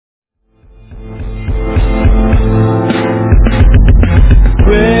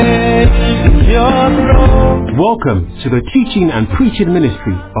Welcome to the teaching and preaching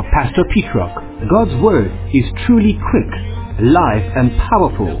ministry of Pastor Peterock. God's word is truly quick, live and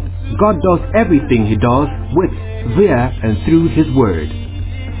powerful. God does everything He does with, via and through His word.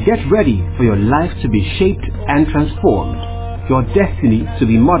 Get ready for your life to be shaped and transformed, your destiny to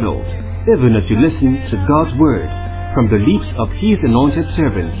be modeled, even as you listen to God's word from the lips of His anointed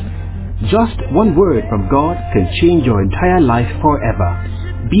servants. Just one word from God can change your entire life forever.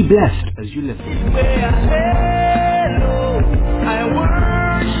 Be blessed as you listen.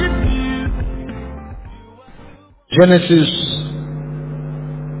 Genesis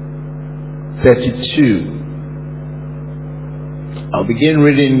 32. I'll begin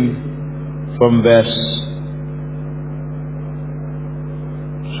reading from verse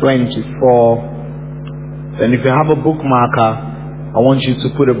 24. Then if you have a bookmarker, I want you to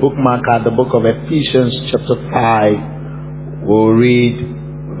put a bookmark at the book of Ephesians chapter 5. We'll read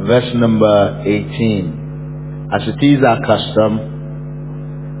verse number 18. As it is our custom,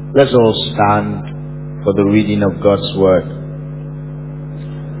 let's all stand for the reading of God's word.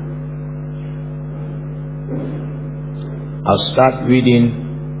 I'll start reading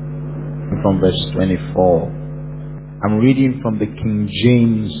from verse 24. I'm reading from the King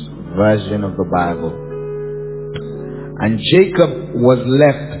James Version of the Bible. And Jacob was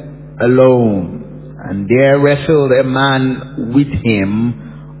left alone, and there wrestled a man with him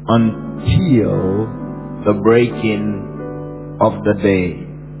until the breaking of the day.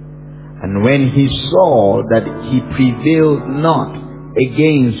 And when he saw that he prevailed not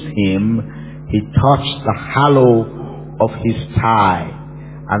against him, he touched the hollow of his thigh,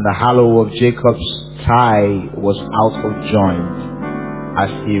 and the hollow of Jacob's thigh was out of joint as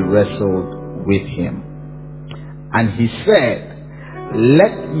he wrestled with him. And he said,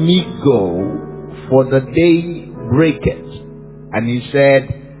 "Let me go, for the day breaketh." And he said,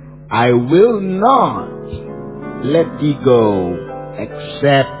 "I will not let thee go,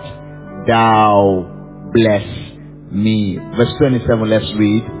 except thou bless me." Verse 27, let's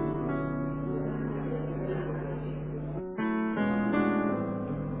read.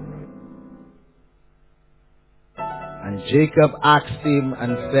 And Jacob asked him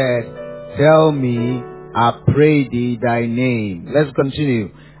and said, "Tell me, I pray thee, thy name." Let's continue.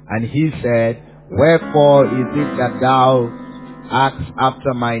 And he said, "Wherefore is it that thou asked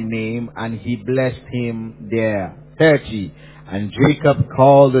after my name?" And he blessed him there. 30. And Jacob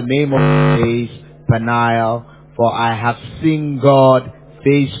called the name of the place Peniel, for I have seen God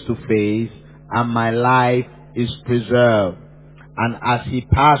face to face, and my life is preserved. And as he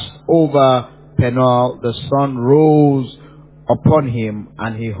passed over Peniel, the sun rose upon him,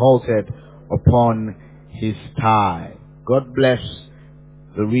 and he halted upon his thigh. God bless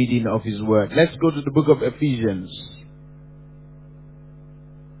the reading of His word. Let's go to the book of Ephesians.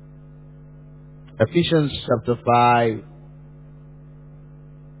 Ephesians chapter 5.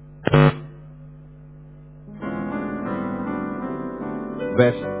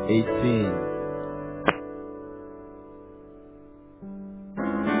 Verse 18.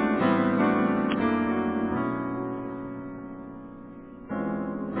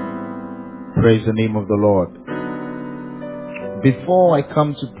 Praise the name of the Lord. Before I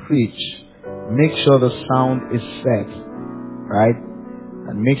come to preach, make sure the sound is set, right?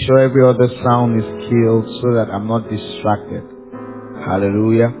 And make sure every other sound is killed so that I'm not distracted.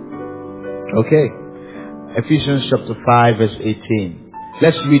 Hallelujah. Okay. Ephesians chapter 5 verse 18.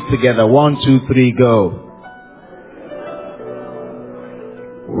 Let's read together. 1, 2, 3, go.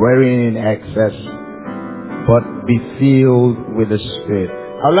 Wherein in excess, but be filled with the Spirit.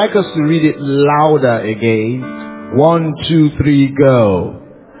 I'd like us to read it louder again. 1, 2, 3, go.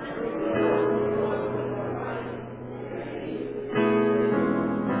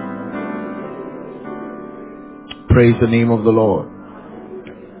 Praise the name of the Lord.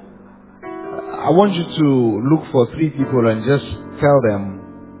 I want you to look for 3 people and just tell them,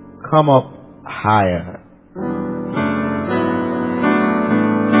 come up higher.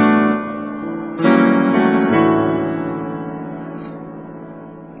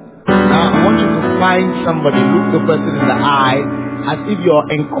 Find somebody, look the person in the eye as if you're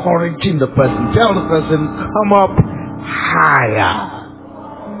encouraging the person. Tell the person, come up higher.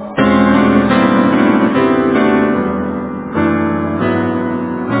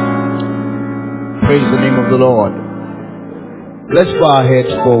 Praise the name of the Lord. Let's bow our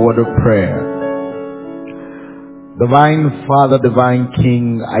heads for a word of prayer. Divine Father, Divine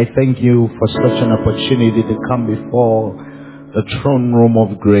King, I thank you for such an opportunity to come before the throne room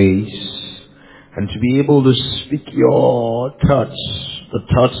of grace. And to be able to speak your thoughts, the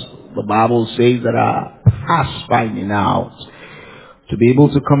thoughts the Bible says that are past finding out, to be able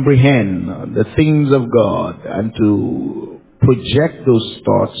to comprehend the things of God and to project those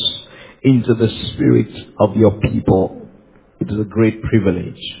thoughts into the spirit of your people. It is a great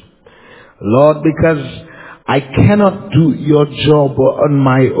privilege. Lord, because I cannot do your job on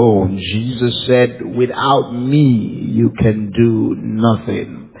my own. Jesus said, without me, you can do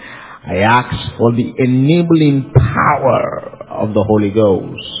nothing. I ask for the enabling power of the Holy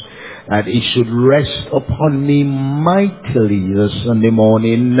Ghost, that it should rest upon me mightily this Sunday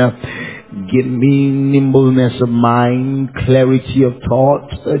morning. Give me nimbleness of mind, clarity of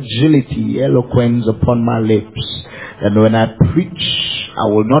thought, agility, eloquence upon my lips. And when I preach, I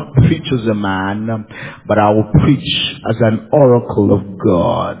will not preach as a man, but I will preach as an oracle of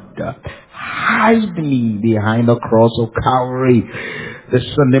God. Hide me behind the cross of Calvary this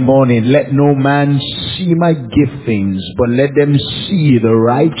Sunday morning. Let no man see my giftings, but let them see the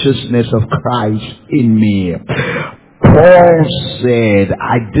righteousness of Christ in me. Paul said,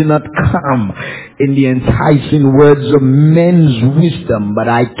 I did not come in the enticing words of men's wisdom, but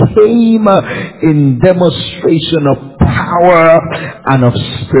I came in demonstration of power and of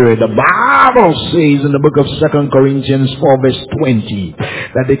spirit. The Bible says in the book of 2 Corinthians 4 verse 20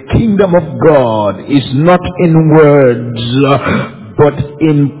 that the kingdom of God is not in words, but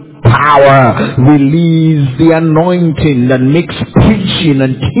in power. Release the anointing that makes preaching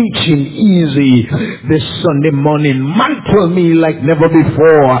and teaching easy this Sunday morning. Mantle me like never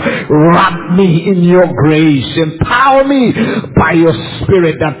before. Wrap me in your grace. Empower me by your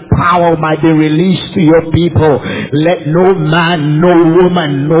spirit, that power might be released to your people. Let no man, no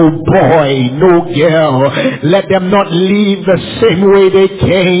woman, no boy, no girl, let them not leave the same way they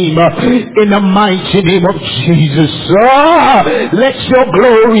came. In the mighty name of Jesus. Let your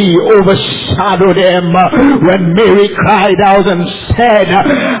glory overshadow them. When Mary cried out and said,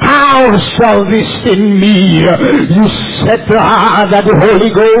 how shall this in me? You said to her that the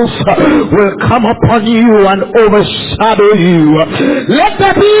Holy Ghost will come upon you and overshadow you. Let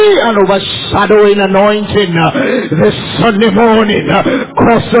there be an overshadowing anointing this Sunday morning.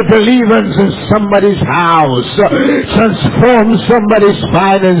 Cause a deliverance in somebody's house. Transform somebody's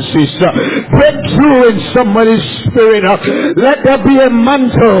finances. Breakthrough in somebody's spirit. Let there be a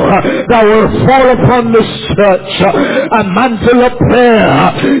mantle that will fall upon this church, a mantle of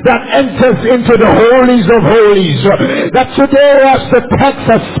prayer that enters into the holies of holies. That today, as the text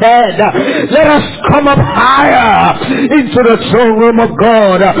has said, let us come up higher into the throne room of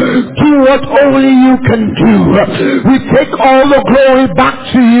God. Do what only you can do. We take all the glory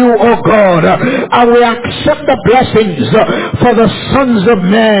back to you, O God, and we accept the blessings for the sons of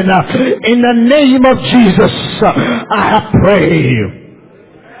men. In the name of Jesus, I have prayed.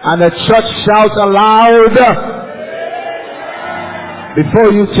 And the church shouts aloud.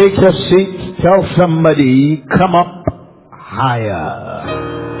 Before you take your seat, tell somebody, come up higher.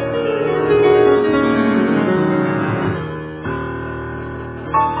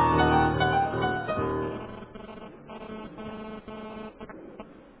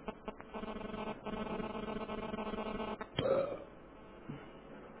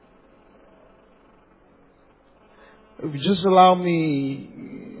 If you just allow me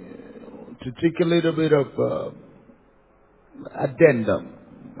to take a little bit of addendum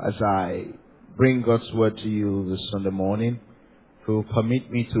as I bring God's word to you this Sunday morning, if you will permit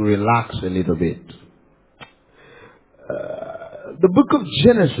me to relax a little bit. The book of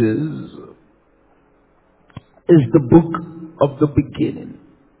Genesis is the book of the beginning.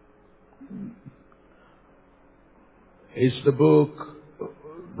 It's the book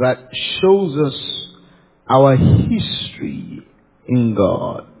that shows us our history in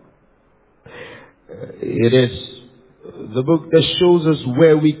God. It is the book that shows us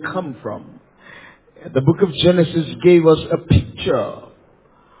where we come from. The book of Genesis gave us a picture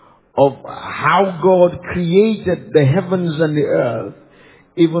of how God created the heavens and the earth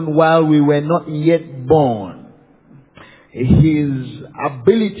even while we were not yet born. His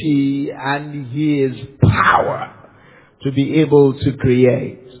ability and his power to be able to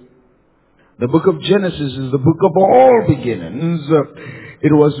create. The book of Genesis is the book of all beginnings.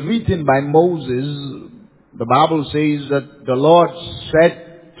 It was written by Moses. The Bible says that the Lord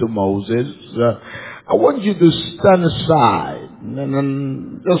said to Moses, I want you to stand aside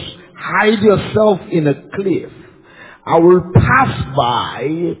and just hide yourself in a cliff. I will pass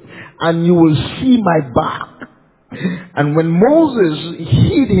by and you will see my back. And when Moses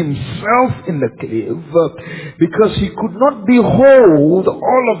hid himself in the cliff, because he could not behold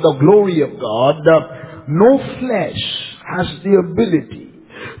all of the glory of God, no flesh has the ability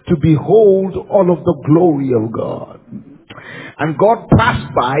to behold all of the glory of God. And God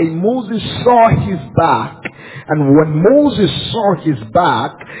passed by, Moses saw his back, And when Moses saw his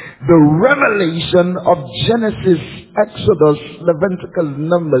back, the revelation of Genesis, Exodus, Leviticus,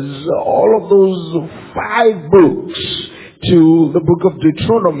 Numbers, all of those 5 books to the book of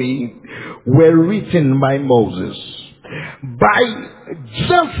Deuteronomy were written by Moses. By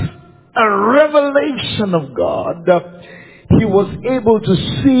just a revelation of God, he was able to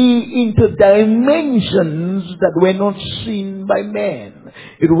see into dimensions that were not seen by man.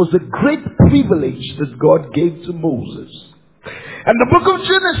 It was a great privilege that God gave to Moses. And the book of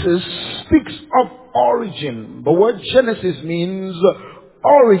Genesis speaks of origin. The word Genesis means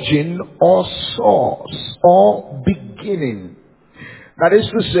origin or source or beginning. That is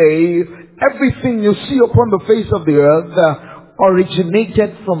to say, everything you see upon the face of the earth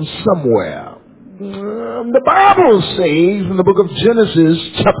originated from somewhere. The Bible says in the book of Genesis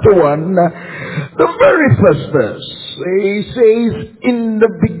chapter 1, the very first verse, it says, in the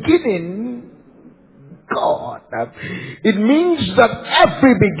beginning, God. It means that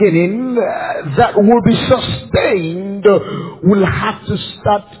every beginning that will be sustained will have to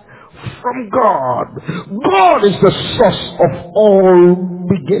start from God. God is the source of all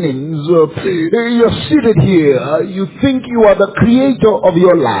beginnings. You're seated here. You think you are the creator of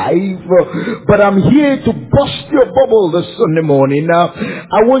your life, but I'm here to bust your bubble this Sunday morning.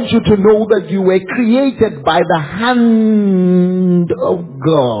 I want you to know that you were created by the hand of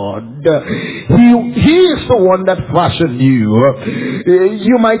God. He is the one that fashioned you.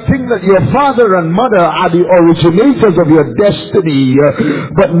 You might think that your father and mother are the originators of your destiny,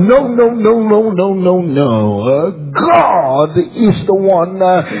 but no. God is the one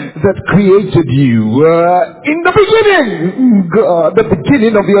that created you. In the beginning, God, the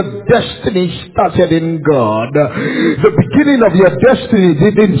beginning of your destiny started in God. The beginning of your destiny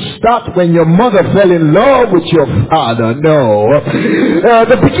didn't start when your mother fell in love with your father. No.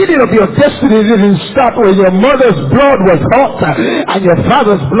 The beginning of your destiny didn't start when your mother's blood was hot and your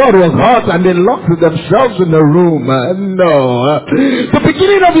father's blood was hot and they locked themselves in the room. No. The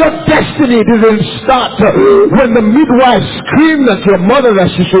beginning of your destiny didn't start when the midwife screamed at your mother that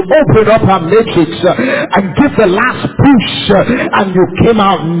she should open up her matrix and give the last push and you came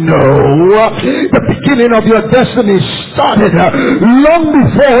out. No. The beginning of your destiny started long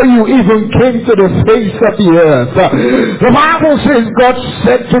before you even came to the face of the earth. The Bible says God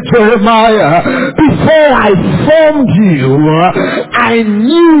said to Jeremiah, before I formed you, I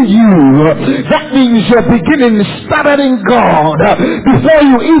knew you. That means your beginning started in God before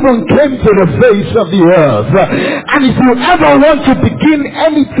you even came to the face of the earth. And if you ever want to begin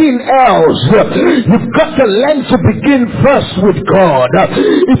anything else, you've got to learn to begin first with God.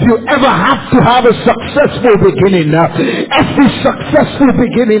 If you ever have to have a successful beginning, every successful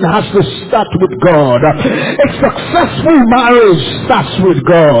beginning has to start with God. A successful marriage starts with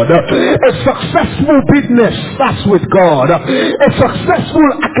God. A successful business starts with God. A successful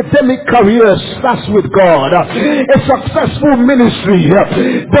academic career starts with God. A successful ministry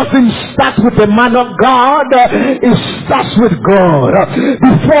doesn't start with the man of God, it starts with God.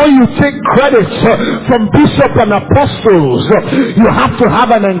 Before you take credit from bishop and apostles, you have to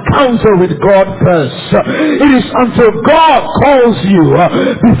have an encounter with God first. It is until God calls you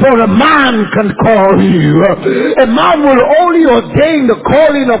before a man can call you. A man will only ordain the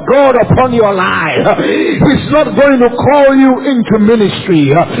calling of God upon your life. He's not going to call you into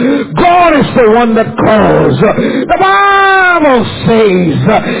ministry. God is the one that calls. The Bible says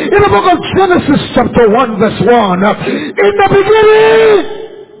in the book of Genesis chapter 1 verse 1, in the beginning,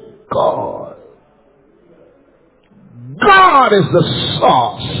 God is the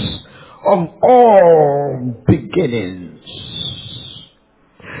source of all beginnings.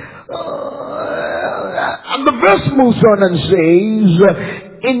 And the verse moves on and says,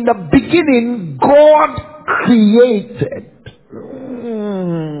 in the beginning God created.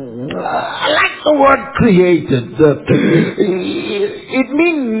 I like the word created. It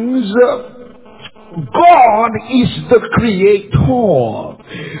means God is the creator.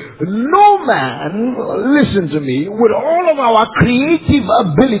 No man, listen to me, with all of our creative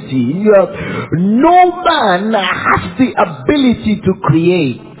ability, no man has the ability to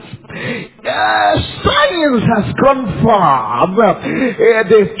create. Science has gone far.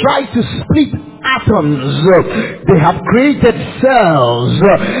 They've tried to split atoms. They have created cells,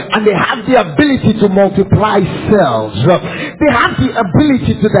 and they have the ability to multiply cells. They have the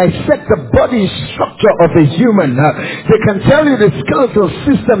ability to dissect the body structure of a human. They can tell you the skeletal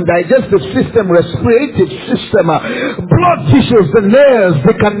system, digestive system, respiratory system, blood tissues, the nerves.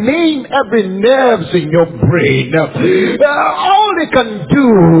 They can name every nerve in your brain. All they can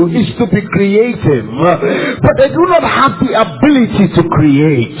do is to be creative, but they do not have the ability to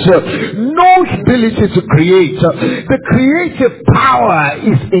create. No ability to create. The creative power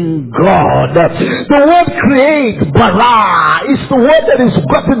is in God. The word create, bara, is the word that is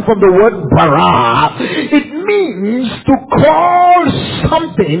gotten from the word bara. It means to call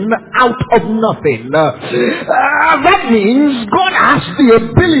something out of nothing. That means God has the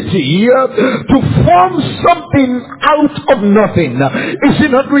ability to form something out of nothing. Is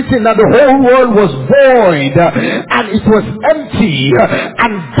it not written that the whole world was void and it was empty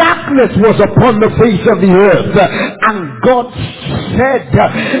and darkness was upon the face of the earth, and God said,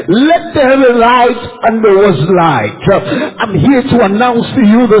 let there be light, and there was light. I'm here to announce to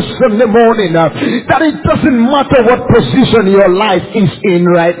you this Sunday morning that it doesn't matter what position your life is in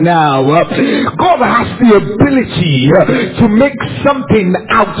right now. God has the ability to make something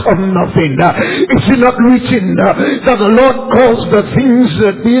out of nothing. Is it not written that the Lord calls the things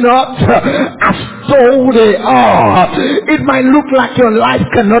that be not as though they are? It might look like your life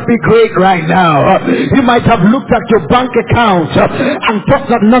cannot be great right now. You might have looked at your bank account and thought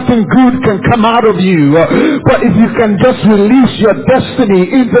that nothing good can come out of you. But if you can just release your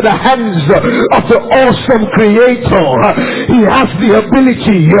destiny into the hands of the awesome Creator, He has the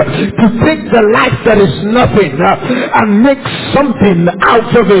ability to take the life that is nothing and make something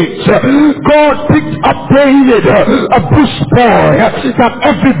out of it. God picked up David, a bush boy that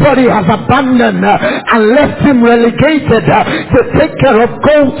everybody has abandoned, and left him relegated to take care of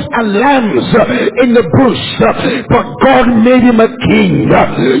goats and lambs in the bush. But God made him a king.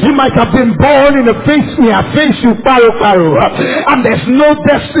 You might have been born in a face you paro, and there's no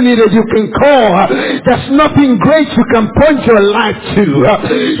destiny that you can call. There's nothing great you can point your life to.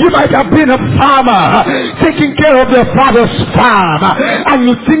 You might have been a farmer taking care of your father's farm, and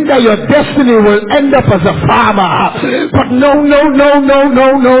you think that your destiny will end up as a farmer. But no.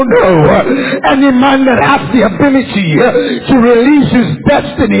 Any man that has the ability to release his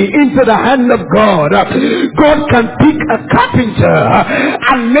destiny into the hand of God, God can pick a carpenter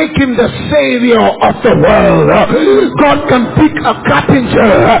and make him the savior of the world. God can pick a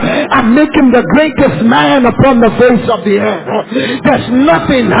carpenter and make him the greatest man upon the face of the earth. There's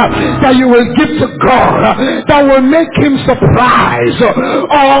nothing that you will give to God that will make him surprised or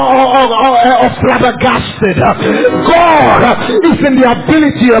flabbergasted. God is in the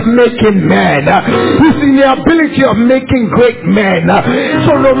ability of making men. He's in the ability of making great men.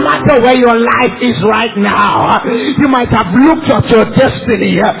 So no matter where your life is right now, you might have looked at your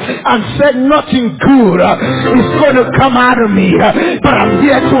destiny and said nothing good is going to come out of me. But I'm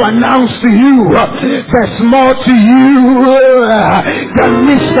here to announce to you there's more to you than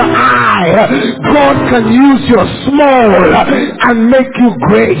Mr. I. God can use your small and make you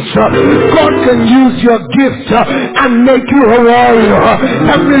great. God can use your gift and make you a warrior.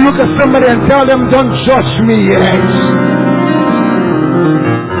 Let me look at somebody and tell them, don't judge me yet.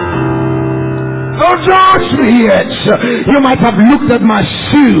 Don't judge me yet. You might have looked at my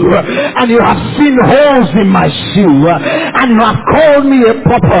shoe and you have seen holes in my shoe and you have called me a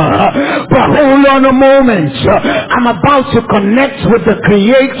pauper. But hold on a moment. I'm about to connect with the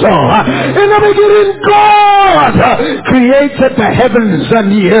Creator. In the beginning, God created the heavens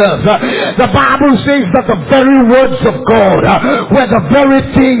and the earth. The Bible says that the very words of God were the very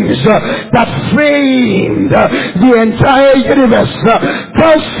things that framed the entire universe.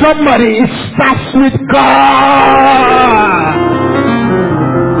 Tell somebody it starts with God.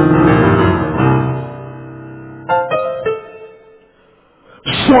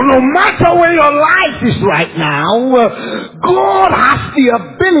 So no matter where your life is right now, God has the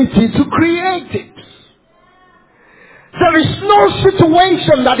ability to create it. There is no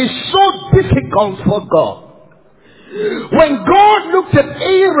situation that is so difficult for God. When God looked at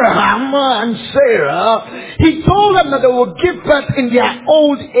Abraham and Sarah, He told them that they would give birth in their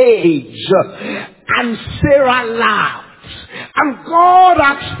old age. And Sarah laughed. And God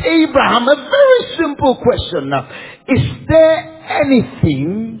asked Abraham a very simple question. Is there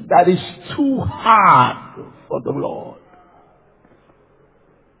anything that is too hard for the Lord?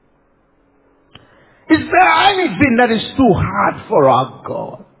 Is there anything that is too hard for our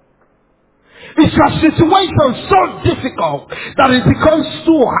God? Is your situation so difficult that it becomes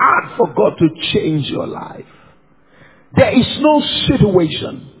too hard for God to change your life? There is no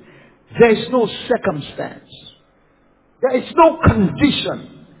situation. There is no circumstance. There is no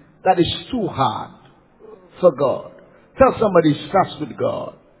condition that is too hard for God. Tell somebody it starts with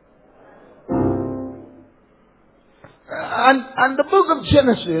God. And the book of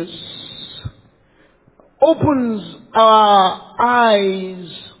Genesis opens our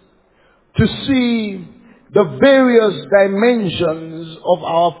eyes to see the various dimensions of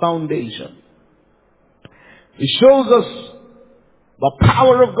our foundation. It shows us The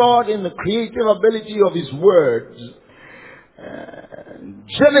power of God in the creative ability of His words.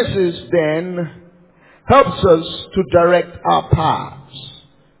 Genesis then helps us to direct our paths.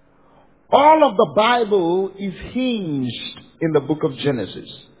 All of the Bible is hinged in the book of Genesis.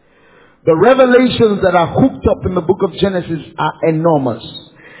 The revelations that are hooked up in the book of Genesis are enormous.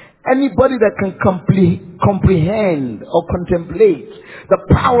 Anybody that can comprehend or contemplate the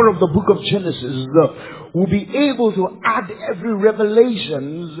power of the book of Genesis will be able to add every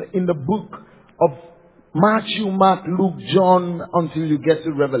revelation in the book of Matthew, Mark, Luke, John until you get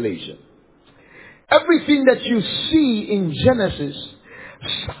to Revelation. Everything that you see in Genesis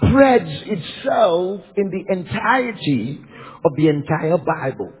spreads itself in the entirety of the entire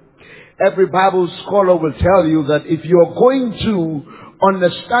Bible. Every Bible scholar will tell you that if you're going to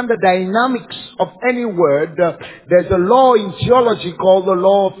understand the dynamics of any word, there's a law in theology called the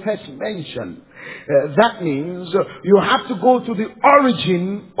law of first mention. That means you have to go to the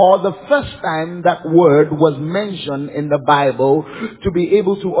origin or the first time that word was mentioned in the Bible to be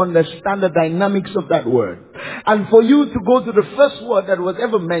able to understand the dynamics of that word. And for you to go to the first word that was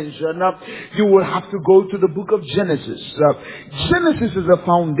ever mentioned, you will have to go to the book of Genesis. Genesis is a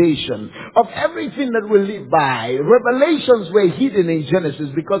foundation of everything that we live by. Revelations were hidden in Genesis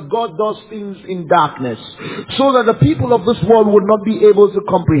because God does things in darkness so that the people of this world would not be able to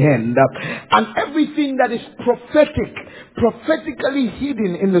comprehend. And everything that is prophetically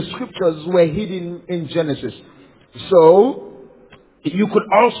hidden in the scriptures were hidden in Genesis. So, you could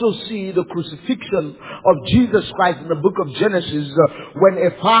also see the crucifixion of Jesus Christ in the book of Genesis when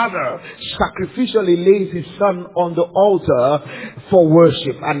a father sacrificially lays his son on the altar for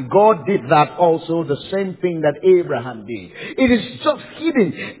worship. And God did that also, the same thing that Abraham did. It is just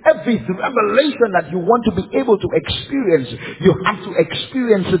hidden. Every revelation that you want to be able to experience, you have to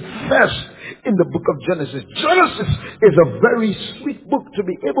experience it first in the book of Genesis. Genesis is a very sweet book to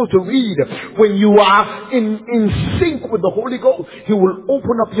be able to read. When you are in sync with the Holy Ghost, He will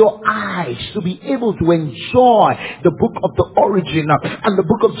open up your eyes to be able to enjoy the book of the origin. And the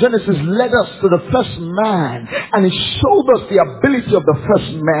book of Genesis led us to the first man, and it showed us the ability of the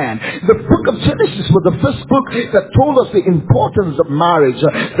first man. The book of Genesis was the first book that told us the importance of marriage,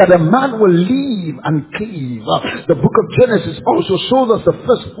 that a man will leave and cleave. The book of Genesis also showed us the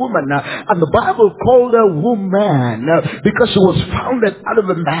first woman, and the Bible called her woman because she was founded out of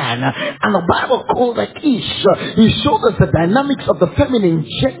a man. And the Bible called her Ish. He showed us the dynamics of the feminine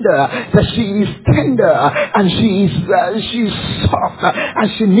gender, that she is tender and she is soft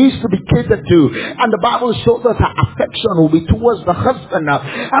and she needs to be catered to. And the Bible shows us her affection will be towards the husband.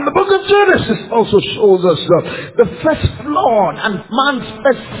 And the book of Genesis also shows us the first flaw and man's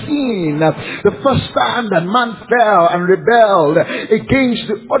first sin, the first time that man fell and rebelled against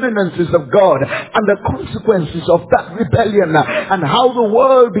the ordinances of God and the consequences of that rebellion, and how the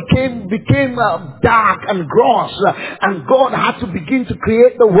world became dark and gross, and God had to begin to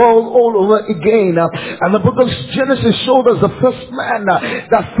create the world all over again. And the book of Genesis showed us the first man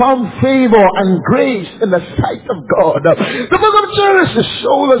that found favor and grace in the sight of God. The book of Genesis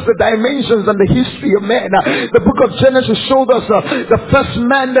showed us the dimensions and the history of man. The book of Genesis showed us the first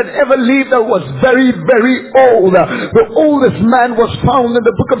man that ever lived that was very, very old. The oldest man was found in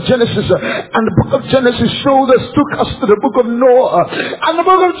the book of Genesis. And the book of Genesis took us to the book of Noah. And the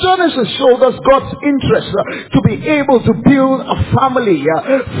book of Genesis showed us God's interest to be able to build a family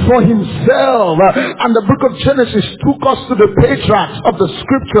for Himself. And the book of Genesis took us to the patriarchs of the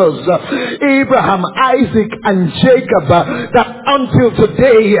scriptures, Abraham, Isaac, and Jacob, that until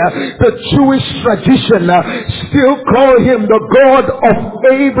today the Jewish tradition still call him the God of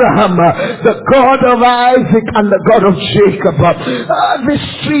Abraham, the God of Isaac, and the God of Jacob. These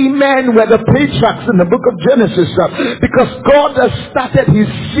three men were the patriarchs in the book of Genesis because God has started His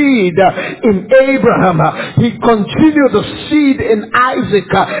seed in Abraham. He continued the seed in Isaac,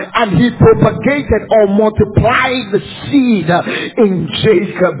 and He propagated or multiplied the seed in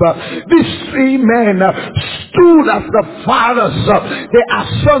Jacob. These three men stood as the fathers. They are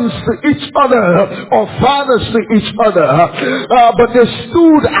sons to each other or fathers to each other, but they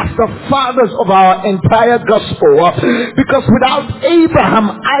stood as the fathers of our entire gospel, because without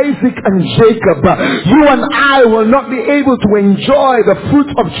Abraham, Isaac, and Jacob, you and I will not be able to enjoy the fruit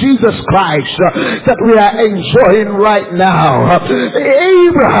of Jesus Christ that we are enjoying right now.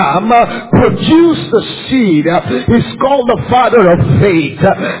 Abraham produced the seed. He's called the father of faith.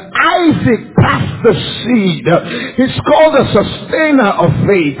 Isaac passed the seed. He's called the sustainer of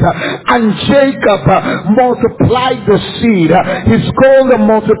faith. And Jacob multiplied the seed. He's called the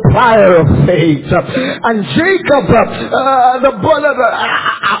multiplier of faith. And Jacob,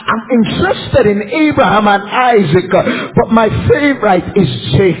 I'm interested in Abraham and Isaac, but my favorite is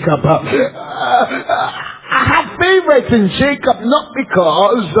Jacob. I have favorites in Jacob not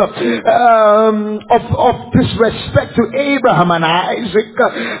because of disrespect to Abraham and Isaac.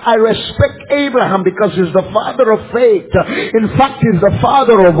 I respect Abraham because he's the father of faith. In fact, he's the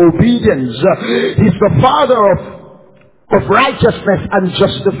father of obedience. He's the father of righteousness and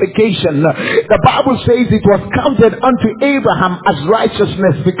justification. The Bible says it was counted unto Abraham as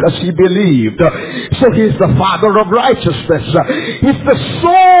righteousness because he believed. So he is the father of righteousness. He's the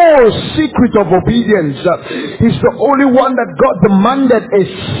sole secret of obedience. He's the only one that God demanded a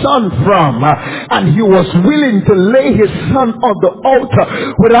son from, and he was willing to lay his son on the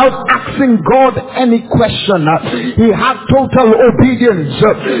altar without asking God any question. He had total obedience.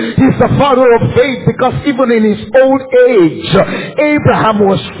 He's the father of faith because even in his old age, Abraham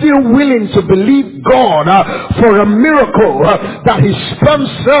was still willing to believe God for a miracle, that his sperm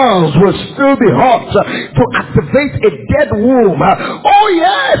cells will still be hot to activate a dead womb. Oh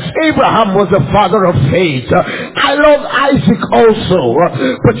yes, Abraham was a father of faith. I love Isaac also,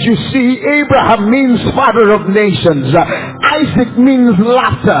 but you see, Abraham means father of nations. Isaac means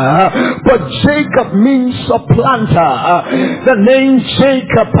laughter, but Jacob means supplanter. The name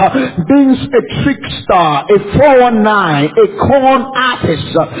Jacob means a trickster, a 419, a corn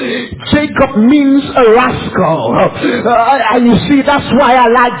artist. Jacob means a rascal. And you see, that's why I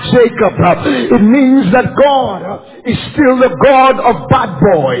like Jacob. It means that God is still the God of bad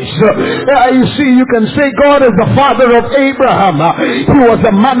boys. You see, you can say God is the father of Abraham. He was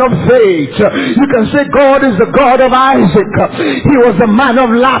a man of faith. You can say God is the God of Isaac. He was a man of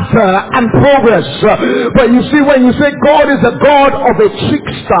laughter and progress. But you see, when you say God is the God of a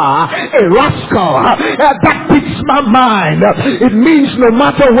trickster, a rascal, that beats my mind. It means no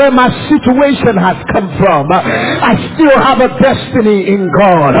matter where my situation has come from, I still have a destiny in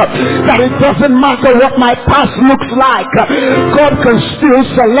God. That it doesn't matter what my past looks like, God can still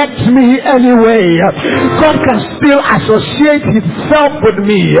select me anyway. God can still associate himself with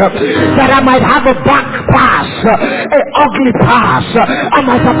me. That I might have a back pass, an ugly pass. I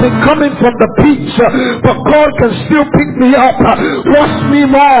might have been coming from the pits, but God can still pick me up, wash me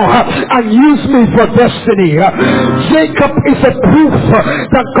more, and use me for destiny. Jacob is a proof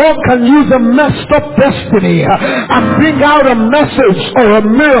that God can use a messed up destiny and bring out a message or a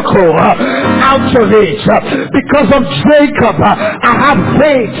miracle out of it. Because of Jacob, I have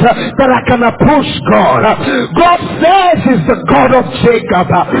faith that I can approach God. God says he's the God of Jacob.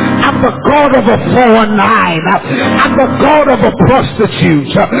 I'm the God of a 419. I'm the God of a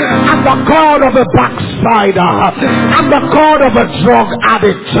prostitute. I'm the God of a backslider. I'm the God of a drug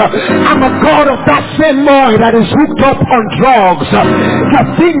addict. I'm the God of that same boy that is hooked up on drugs, that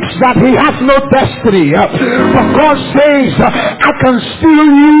thinks that he has no destiny. But God says, I can still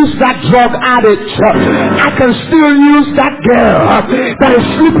use that drug addict. I can still use that girl that is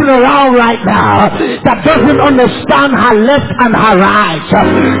sleeping around right now, that doesn't understand her left and her right.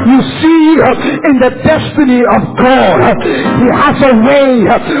 You see, in the destiny of God, he has a way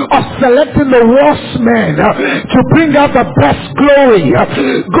of selecting the worst men to bring out the best glory.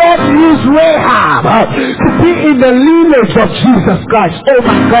 God used Rahab to be in the lineage of Jesus Christ. Oh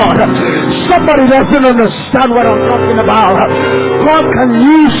my God, somebody doesn't understand what I'm talking about. God can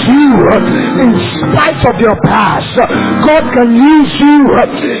use you in spite of your past. God can use you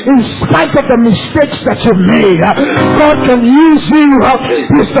in spite of the mistakes that you've made. God can use you.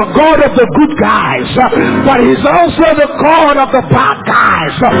 He's the God of the good guys, but he's also the God of the bad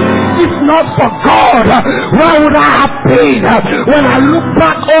guys. If not for God, where would I have been? When I look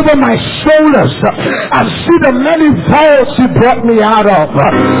back over my shoulders and see the many faults he brought me out of,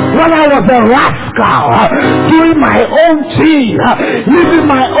 when I was a rascal, doing my own thing, living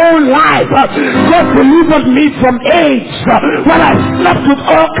my own life, God delivered me from AIDS, when I slept with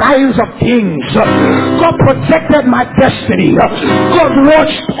all kinds of things. God protected my destiny. God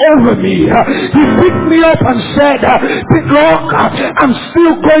watched over me. He picked me up and said, Peterock, I'm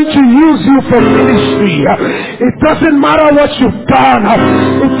still going to use you for ministry. It doesn't matter what you've done.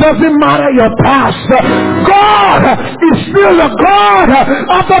 It doesn't matter your past. God is still the God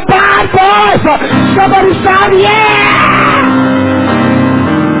of the bad boys. Somebody shout, yeah!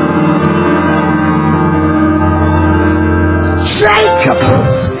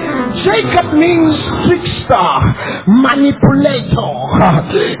 Jacob means trickster, manipulator.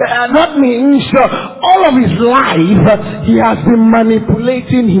 That means all of his life he has been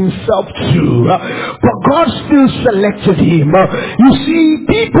manipulating himself through. But God still selected him. You see,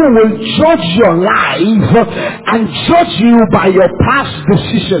 people will judge your life and judge you by your past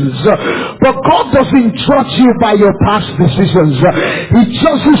decisions. But God doesn't judge you by your past decisions. He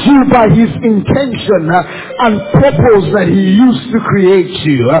judges you by his intention and purpose that he used to create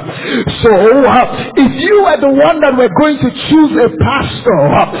you. So, if you were the one that were going to choose a pastor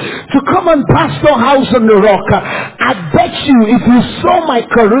to come and pastor House on the Rock, I bet you if you saw my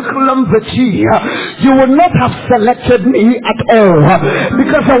curriculum vitae, you would not have selected me at all,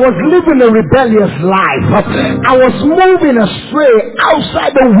 because I was living a rebellious life. I was moving astray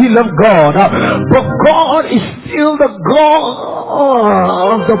outside the will of God. But God is still the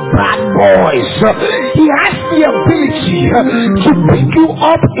God of the bad boys. He has the ability to pick you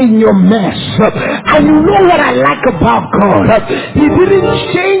up in your mess. And you know what I like about God? He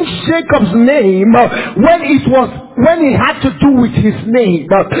didn't change Jacob's name when he had to do with his name.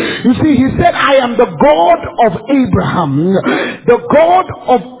 You see, he said, I am the God of Abraham, the God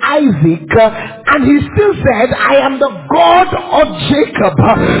of Isaac, and he still said, I am the God of Jacob.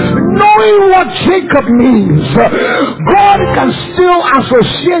 Knowing what Jacob means, God can still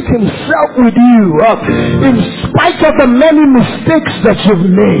associate himself with you in spite of the many mistakes that you've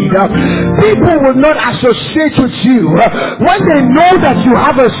made. People will not associate with you when they know that you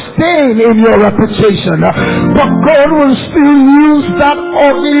have a stain in your reputation. But God will still use that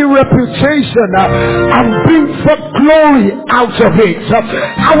ugly reputation and bring forth glory out of it.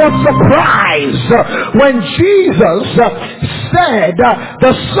 I was surprised when Jesus said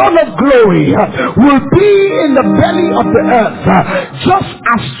the Son of Glory will be in the belly of the earth, just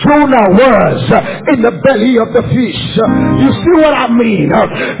as Jonah was in the belly of the fish. You see what I mean?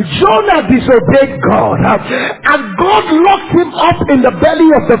 Jonah disobeyed God, and God locked him up in the belly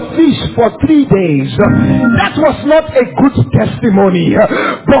of the fish for 3 days. That was not a good testimony,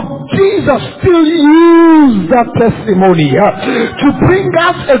 but Jesus still used that testimony to bring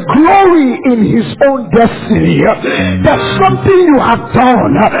out a glory in his own destiny. That's something you have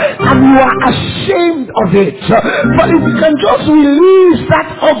done and you are ashamed of it. But if you can just release that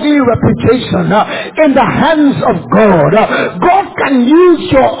ugly reputation in the hands of God, God can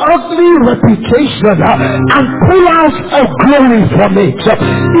use your ugly reputation and pull out a glory from it.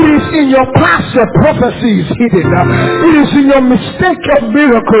 It is in your past your prophecy is hidden. It is in your mistake your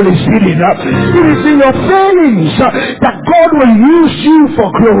miracle is hidden. It is in your failings that God will use you for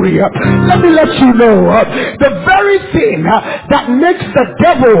glory. Let me let you know, the very thing that makes the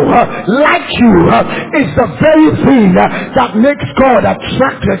devil like you is the very thing that makes God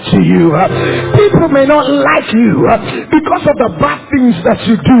attracted to you. People may not like you because of the bad things that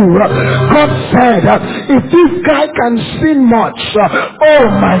you do. God said, if this guy can sin much, oh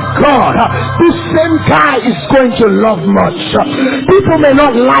my God, this same guy is going to love much. People may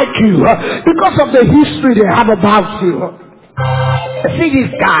not like you because of the history they have about you. See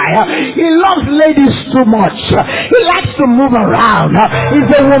this guy, he loves ladies too much. He likes to move around. He's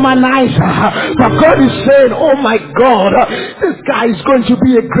a womanizer. But God is saying, oh my God, this guy is going to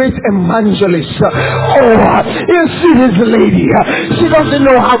be a great evangelist. Oh, you see this lady, she doesn't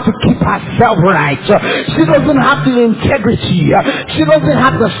know how to keep herself right. She doesn't have the integrity. She doesn't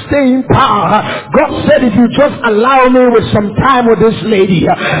have the staying power. God said, if you just allow me with some time with this lady,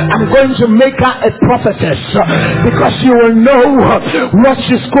 I'm going to make her a prophetess, because you will know what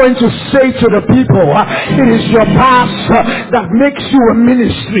she's going to say to the people. It is your past that makes you a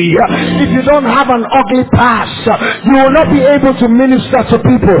ministry. If you don't have an ugly past, you will not be able to minister to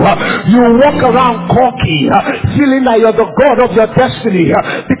people. You walk around cocky, feeling that you're the God of your destiny,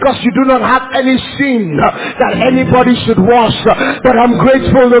 because you do not have any sin that anybody should wash. But I'm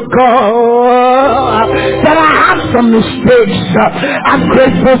grateful to God that I have some mistakes. I'm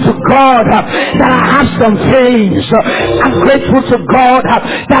grateful to God that I have some failings. I'm grateful to God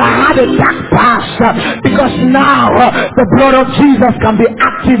that I had a dark past, because now the blood of Jesus can be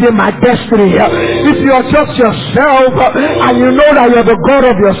active in my destiny. If you are just yourself and you know that you're the God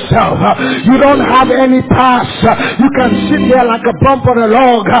of yourself, you don't have any past, you can sit there like a bump on a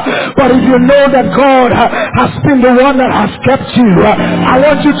log. But if you know that God has been the one that has kept you, I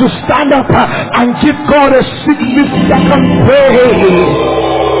want you to stand up and give God a 60-second praise.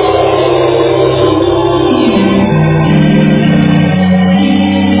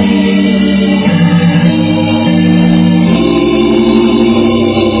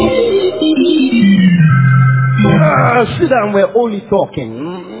 Sit down, we're only talking.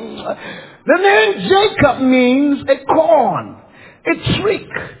 The name Jacob means a con, a trick,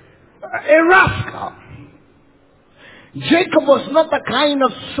 a rascal. Jacob was not the kind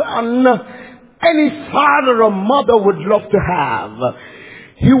of son any father or mother would love to have.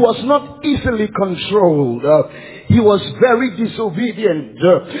 He was not easily controlled. He was very disobedient,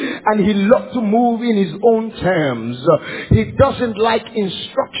 and he loved to move in his own terms. He doesn't like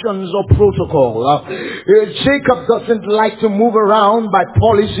instructions or protocol. Jacob doesn't like to move around by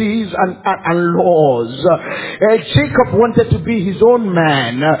policies and laws. Jacob wanted to be his own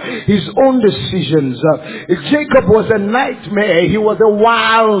man, his own decisions. Jacob was a nightmare. He was a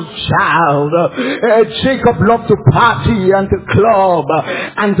wild child. Jacob loved to party and to club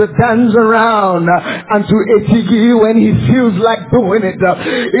and to dance around and to etigi when he feels like doing it.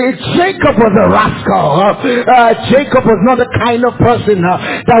 Jacob was a rascal. Jacob was not the kind of person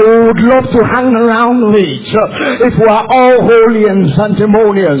that we would love to hang around with if we are all holy and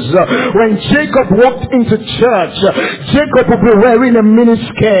sanctimonious. When Jacob walked into church, Jacob would be wearing a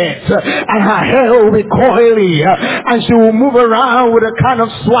miniskirt and her hair will be coily and she will move around with a kind of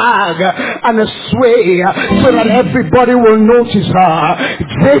swag and a sway so that everybody will notice her.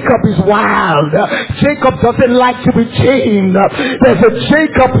 Jacob is wild. Jacob doesn't like to be chained. There's a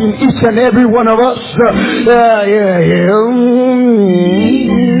Jacob in each and every one of us.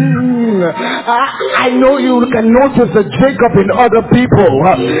 I know you can notice a Jacob in other people,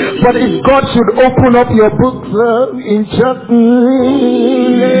 but if God should open up your book in chapter,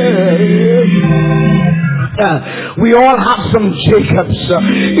 we all have some Jacobs.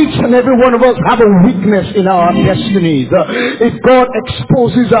 Each and every one of us have a weakness in our destinies. If God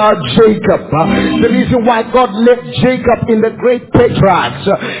exposes our Jacob, the reason why God left Jacob in the great Peterock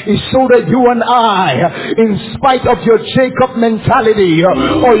is so that you and I, in spite of your Jacob mentality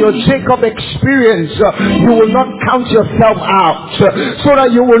or your Jacob experience, you will not count yourself out, so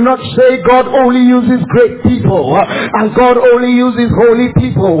that you will not say God only uses great people and God only uses holy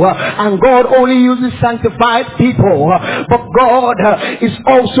people and God only uses sanctified people, but God is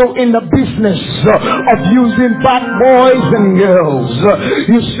also in the business of using bad boys and girls.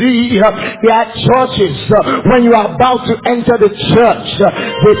 You see, there are churches, when you are about to enter the church,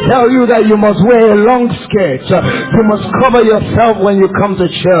 they tell you that you must wear a long skirt, you must cover yourself when you come to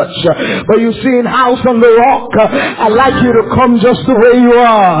church. But you see, in House on the Rock, I like you to come just the way you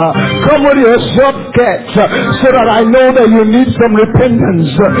are. Come with your short skirt, so that I know that you need some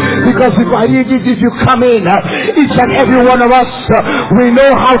repentance. Because if you come in, each and every one of us, we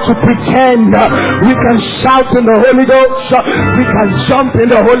know how to pretend. We can shout in the Holy Ghost, we can jump in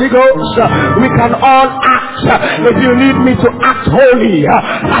the Holy Ghost, we can all act. If you need me to act holy,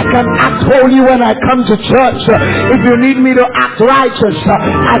 I can act holy when I come to church. If you need me to act righteous,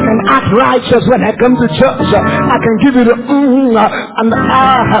 I can act righteous when I come to church. I can give you the and the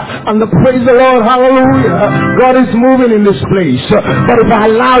and the praise the Lord. Hallelujah. God is moving in this place. But if I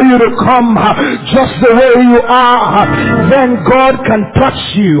allow you to come just the way you are, then God can touch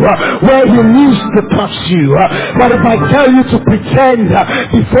you where He needs to touch you. But if I tell you to pretend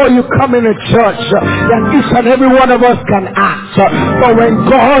before you come in a church, then each and every one of us can act. But when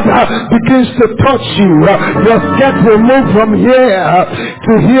God begins to touch you, your skirt will move from here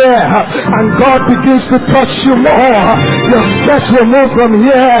to here, and God begins to touch you more. Your skirt will move from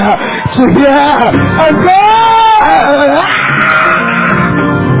here to here, and God.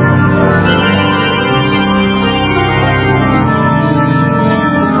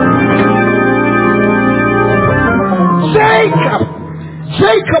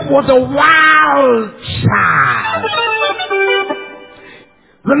 Jacob was a wild child.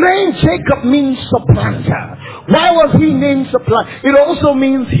 The name Jacob means supplanter. Why was he named supplanter? It also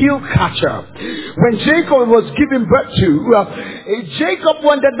means heel catcher. When Jacob was given birth to, Jacob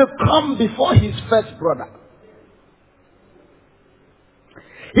wanted to come before his first brother.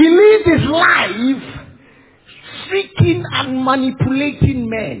 He lived his life tricking and manipulating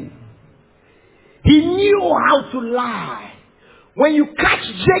men. He knew how to lie. When you catch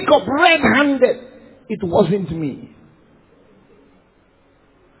Jacob red-handed, it wasn't me.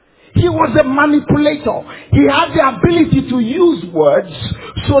 He was a manipulator. He had the ability to use words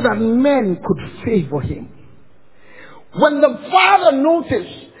so that men could favor him. When the father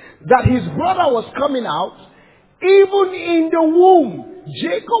noticed that his brother was coming out, even in the womb,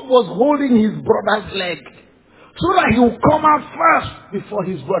 Jacob was holding his brother's leg so that he would come out first before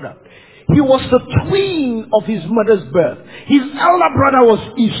his brother. He was the twin of his mother's birth. His elder brother was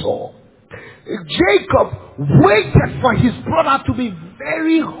Esau. Jacob waited for his brother to be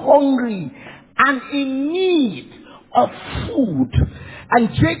very hungry and in need of food. And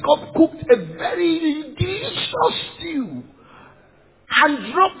Jacob cooked a very delicious stew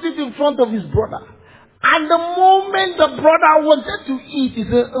and dropped it in front of his brother. And the moment the brother wanted to eat, he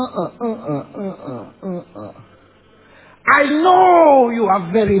said, I know you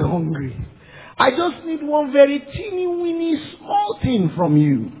are very hungry. I just need one very teeny weeny small thing from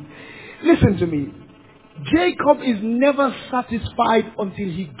you. Listen to me. Jacob is never satisfied until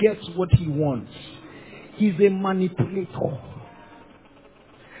he gets what he wants. He's a manipulator.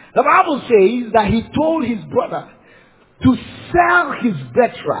 The Bible says that he told his brother to sell his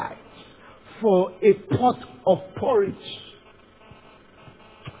birthright for a pot of porridge.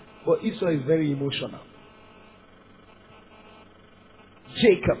 But Esau is very emotional.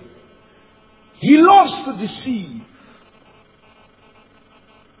 Jacob, he loves to deceive.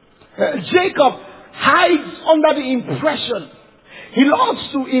 Jacob hides under the impression. He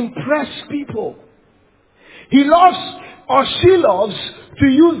loves to impress people. He loves, or she loves, to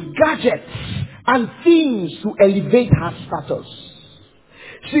use gadgets and things to elevate her status.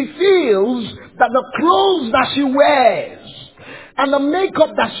 She feels that the clothes that she wears and the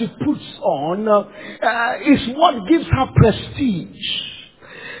makeup that she puts on is what gives her prestige.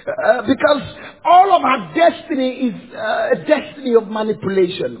 Because all of her destiny is a destiny of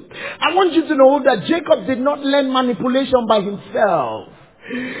manipulation. I want you to know that Jacob did not learn manipulation by himself.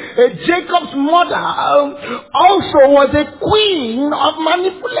 Jacob's mother also was a queen of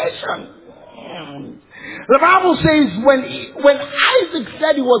manipulation. The Bible says when Isaac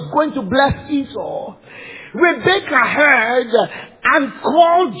said he was going to bless Esau, Rebekah heard and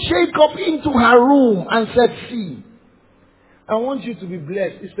called Jacob into her room and said, see, I want you to be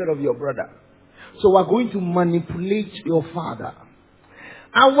blessed instead of your brother. So we're going to manipulate your father.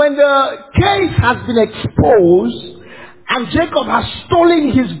 And when the case has been exposed and Jacob has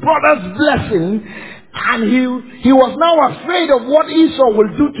stolen his brother's blessing and he was now afraid of what Esau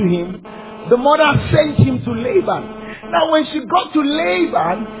will do to him, the mother sent him to Laban. Now when she got to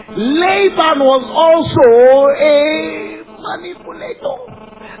Laban, Laban was also a manipulator.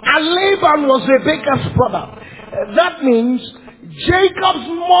 And Laban was Rebekah's brother. That means Jacob's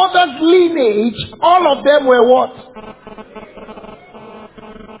mother's lineage, all of them were what?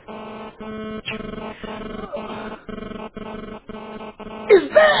 Is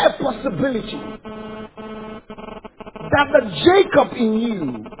there a possibility that the Jacob in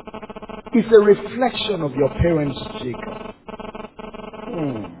you is a reflection of your parents' Jacob?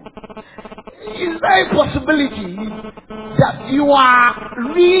 Is there a possibility that you are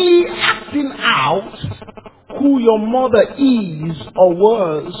really acting out who your mother is or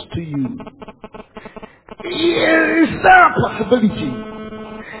was to you? Is there a possibility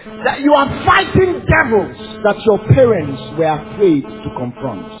that you are fighting devils that your parents were afraid to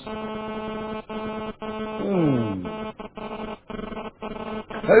confront?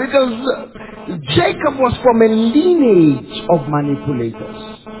 Because Jacob was from a lineage of manipulators.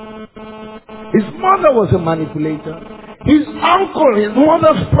 His mother was a manipulator. His uncle, his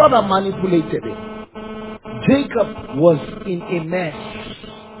mother's brother, manipulated him. Jacob was in a mess.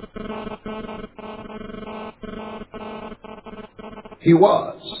 He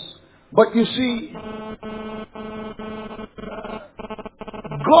was. But you see,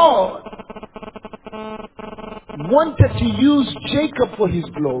 God wanted to use Jacob for his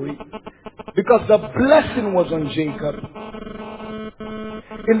glory because the blessing was on Jacob.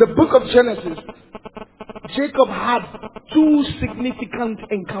 In the book of Genesis, Jacob had two significant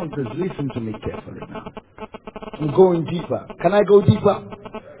encounters. Listen to me carefully now. I'm going deeper. Can I go deeper?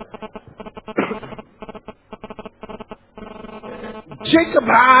 Jacob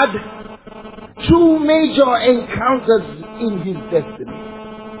had two major encounters in his destiny.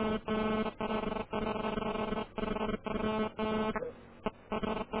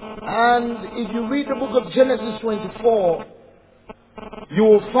 And if you read the book of Genesis 24, you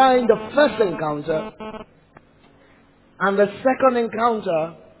will find the first encounter and the second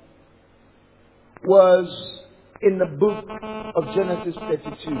encounter was in the book of Genesis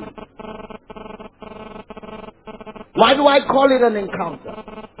 32. Why do I call it an encounter?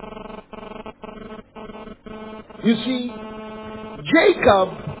 You see, Jacob,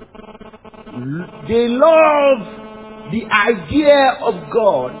 they love the idea of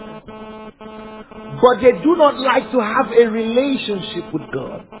God, but they do not like to have a relationship with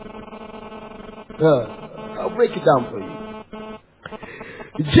God. I'll break it down for you.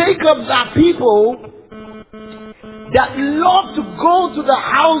 Jacobs are people that love to go to the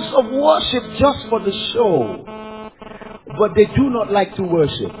house of worship just for the show, but they do not like to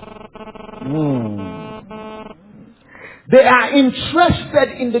worship. They are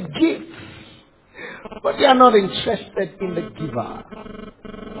interested in the gift, but they are not interested in the giver.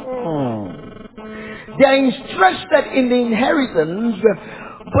 They are interested in the inheritance,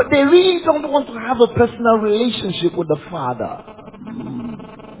 but they really don't want to have a personal relationship with the Father.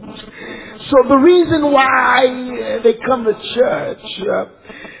 So the reason why they come to church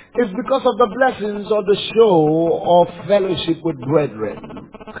is because of the blessings or the show of fellowship with brethren.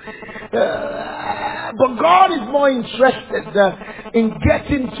 But God is more interested in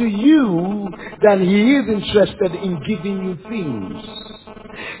getting to you than He is interested in giving you things.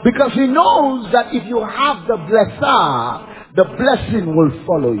 Because He knows that if you have the blesser, the blessing will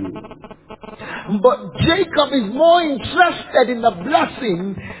follow you. But Jacob is more interested in the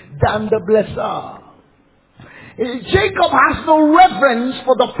blessing than the blesser. Jacob has no reverence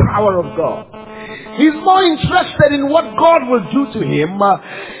for the power of God. He's more interested in what God will do to him.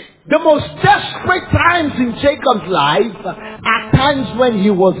 The most desperate times in Jacob's life are times when he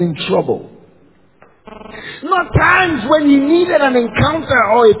was in trouble. Not times when he needed an encounter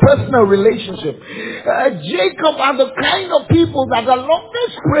or a personal relationship. Jacob are the kind of people that the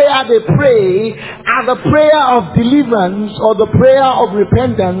longest prayer they pray are the prayer of deliverance or the prayer of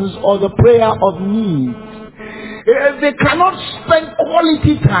repentance or the prayer of need. They cannot spend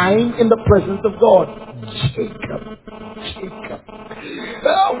quality time in the presence of God. Jacob.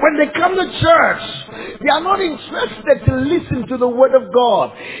 When they come to church, they are not interested to listen to the word of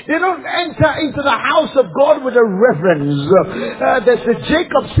God. They don't enter into the house of God with a reverence. There's a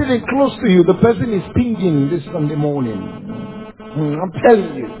Jacob sitting close to you. The person is pinging this Sunday morning. I'm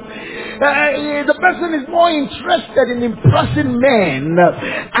telling you. The person is more interested in impressing men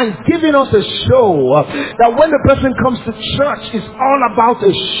and giving us a show. That when the person comes to church, it's all about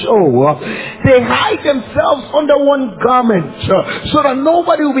a show. They hide themselves under one garment so that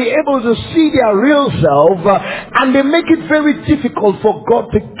nobody will be able to see their real self, and they make it very difficult for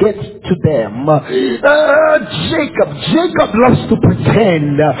God to get to them. Jacob loves to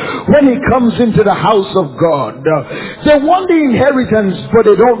pretend when he comes into the house of God. They want the inheritance, but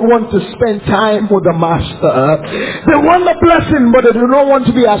they don't want to spend time with the master. They want the blessing, but they do not want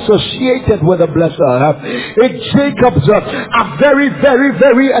to be associated with the blesser. Jacobs are very, very,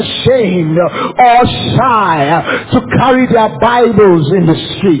 very ashamed or shy to carry their Bibles in the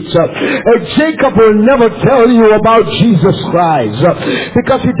streets. Jacob will never tell you about Jesus Christ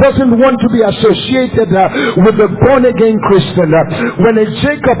because he doesn't want to be associated with the born-again Christian. When a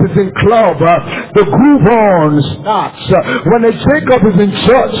Jacob is in club, the groove on starts. When a Jacob is in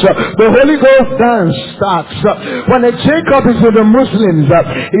church, the Holy Ghost dance starts. When a Jacob is with the Muslims,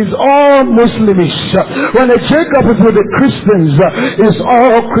 is all Muslimish. When a Jacob is with the Christians, is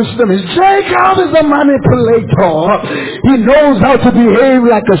all Christianish. Jacob is a manipulator. He knows how to behave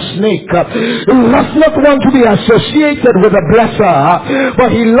like a snake. He does not want to be associated with a blesser, but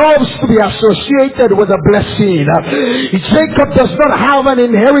he loves to be associated with a blessing. Jacob does not have an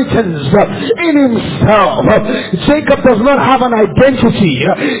inheritance in himself. Jacob does not have an identity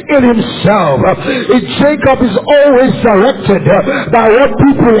in himself. Jacob is always directed by what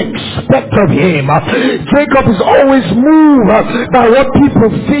people expect of him. Jacob is always moved by what people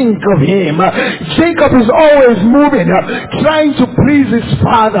think of him. Jacob is always moving, trying to please his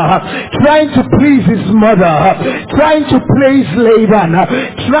father, trying to please his mother, trying to please Laban,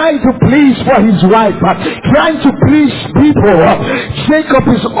 trying to please for his wife, trying to please people. Jacob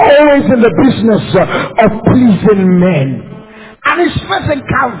is always in the business of pleasing men. And his first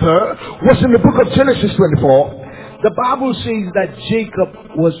encounter was in the book of Genesis 24. The Bible says that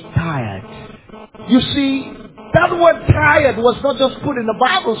Jacob was tired. You see, that word tired was not just put in the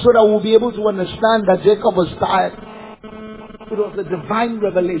Bible so that we'll be able to understand that Jacob was tired. It was a divine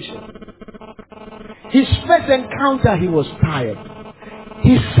revelation. His first encounter, he was tired.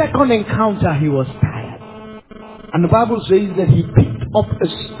 His second encounter, he was tired. And the Bible says that he picked up a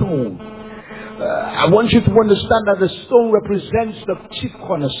stone. I want you to understand that the stone represents the chief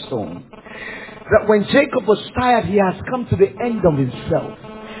cornerstone. That when Jacob was tired, he has come to the end of himself.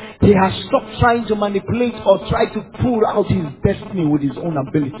 He has stopped trying to manipulate or try to pull out his destiny with his own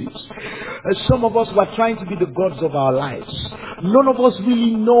abilities. Some of us were trying to be the gods of our lives. None of us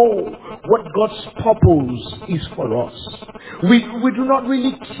really know what God's purpose is for us. We do not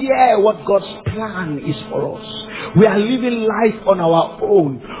really care what God's plan is for us. We are living life on our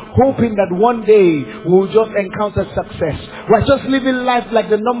own, hoping that one day we will just encounter success. We are just living life like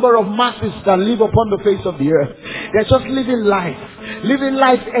the number of masses that live upon the face of the earth. They are just living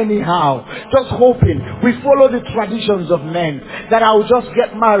life anyhow, just hoping We follow the traditions of men. That I will just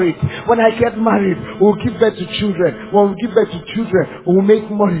get married. When I get married, we'll give birth to children. When we give birth to children, we'll make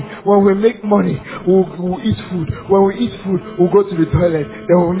money. When we make money, we'll eat food. When we eat food, we'll go to the toilet.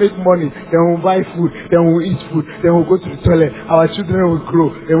 Then we'll make money. Then we'll buy food. Then we'll eat food. Then we'll go to the toilet. Our children will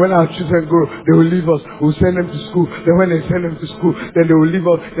grow. And when our children grow, they will leave us. We'll send them to school. Then when they send them to school, then they will leave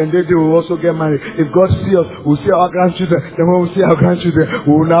us. Then they will also get married. If God sees us, we'll see our grandchildren. Then when we see our grandchildren,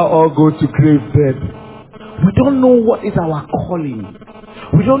 we will now all go to grave dead. We don't know what is our calling.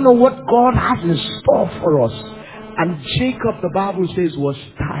 We don't know what God has in store for us. And Jacob, the Bible says, was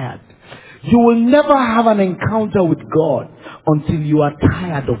tired. You will never have an encounter with God until you are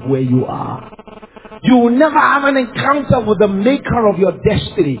tired of where you are. You will never have an encounter with the maker of your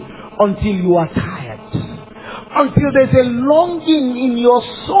destiny until you are tired. Until there's a longing in your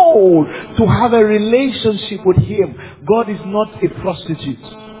soul to have a relationship with Him. God is not a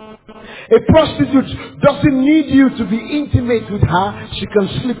prostitute. A prostitute doesn't need you to be intimate with her. She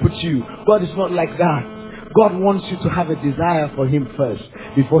can sleep with you. God is not like that. God wants you to have a desire for Him first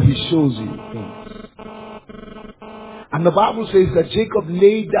before He shows you things. And the Bible says that Jacob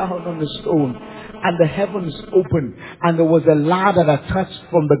lay down on the stone and the heavens opened and there was a ladder that touched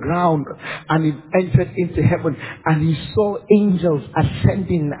from the ground and it entered into heaven and he saw angels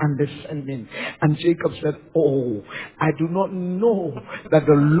ascending and descending. And Jacob said, oh, I do not know that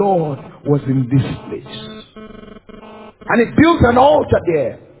the Lord was in this place. And he built an altar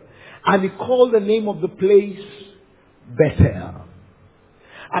there and he called the name of the place Bethel.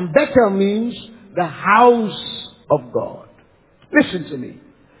 And Bethel means the house of God. Listen to me.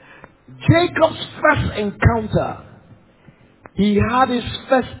 Jacob's first encounter, he had his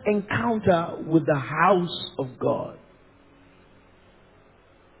first encounter with the house of God.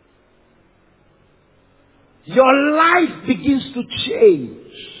 Your life begins to change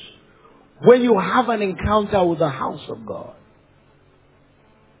when you have an encounter with the house of God.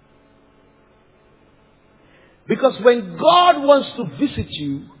 Because when God wants to visit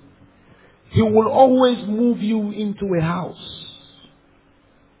you, He will always move you into a house.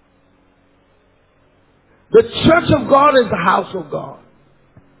 The church of God is the house of God.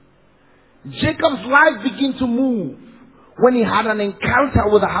 Jacob's life began to move when he had an encounter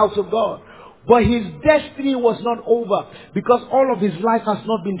with the house of God. But his destiny was not over because all of his life has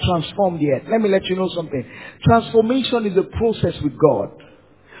not been transformed yet. Let me let you know something. Transformation is a process with God.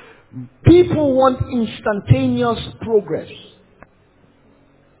 People want instantaneous progress.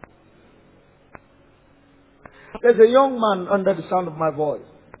 There's a young man under the sound of my voice.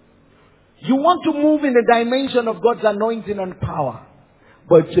 You want to move in the dimension of God's anointing and power,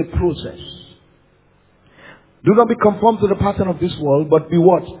 but it's a process. Do not be conformed to the pattern of this world, but be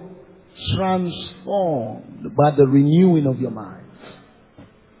what? Transformed by the renewing of your mind.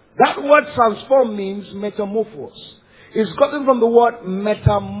 That word transform means metamorphose. It's gotten from the word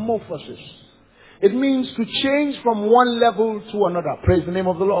metamorphosis. It means to change from one level to another. Praise the name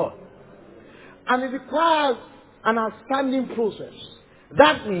of the Lord. And it requires an outstanding process.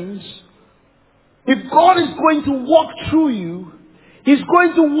 That means if God is going to walk through you, He's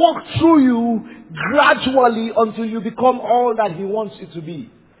going to walk through you gradually until you become all that He wants you to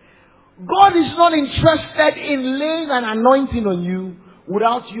be. God is not interested in laying an anointing on you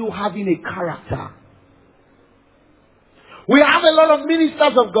without you having a character. We have a lot of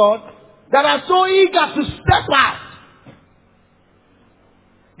ministers of God that are so eager to step out.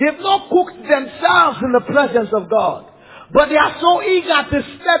 They've not cooked themselves in the presence of God. But they are so eager to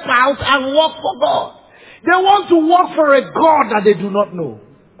step out and work for God. They want to work for a God that they do not know.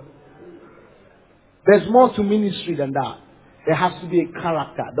 There's more to ministry than that. There has to be a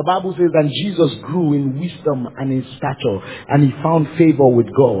character. The Bible says that Jesus grew in wisdom and in stature, and He found favor with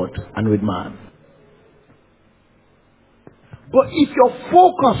God and with man. But if your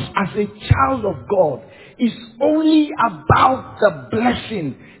focus as a child of God is only about the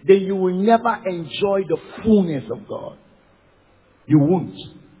blessing, then you will never enjoy the fullness of God. You won't.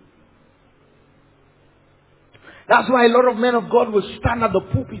 That's why a lot of men of God will stand at the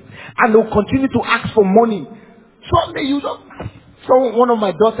pulpit and they'll continue to ask for money. Someday you don't. So one of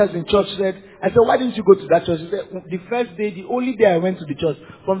my daughters in church said, I said, why didn't you go to that church? She said, the first day, the only day I went to the church,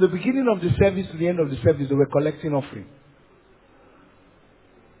 from the beginning of the service to the end of the service, they were collecting offering.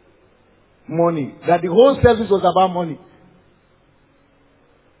 Money. That the whole service was about money.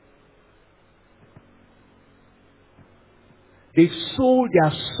 They sold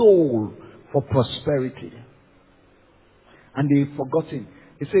their soul for prosperity. And they've forgotten.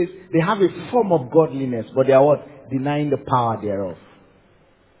 It says they have a form of godliness, but they are what? Denying the power thereof.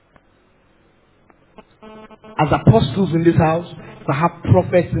 As apostles in this house, Perhaps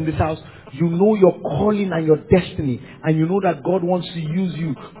prophets in this house, you know your calling and your destiny, and you know that God wants to use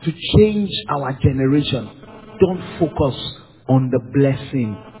you to change our generation. Don't focus on the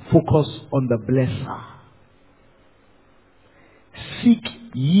blessing, focus on the blesser. Seek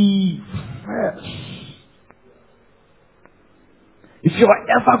ye first. If you are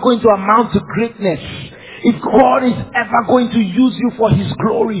ever going to amount to greatness, if God is ever going to use you for His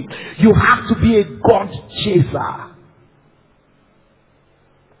glory, you have to be a God chaser.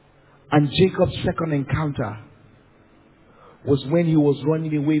 And Jacob's second encounter was when he was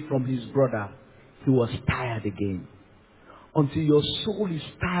running away from his brother. He was tired again. Until your soul is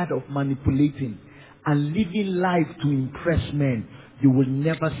tired of manipulating and living life to impress men, you will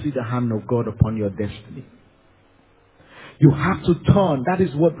never see the hand of God upon your destiny. You have to turn. That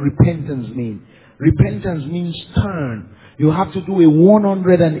is what repentance means. Repentance means turn. You have to do a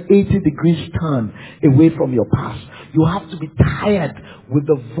 180 degrees turn away from your past. You have to be tired with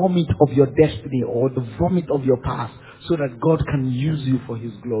the vomit of your destiny or the vomit of your past so that God can use you for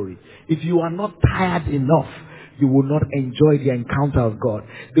His glory. If you are not tired enough, you will not enjoy the encounter of God.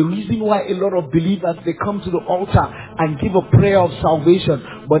 The reason why a lot of believers, they come to the altar and give a prayer of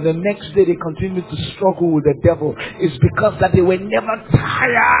salvation, but the next day they continue to struggle with the devil, is because that they were never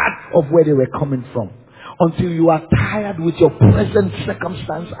tired of where they were coming from. Until you are tired with your present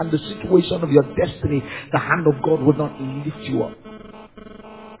circumstance and the situation of your destiny, the hand of God will not lift you up.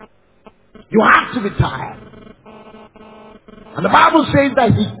 You have to be tired. And the Bible says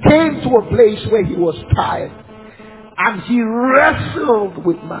that he came to a place where he was tired. And he wrestled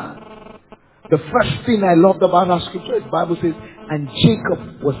with man. The first thing I loved about our scripture is the Bible says, and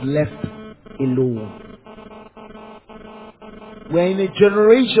Jacob was left alone. We're in a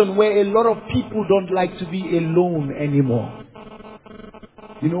generation where a lot of people don't like to be alone anymore.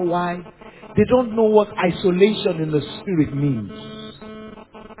 You know why? They don't know what isolation in the spirit means.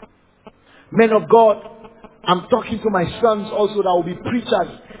 Men of God, I'm talking to my sons also that will be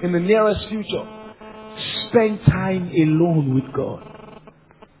preachers in the nearest future. Spend time alone with God.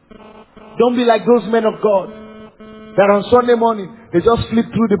 Don't be like those men of God that on Sunday morning they just flip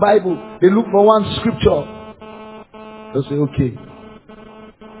through the Bible. They look for one scripture. They'll say, okay.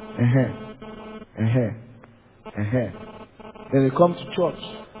 Then they come to church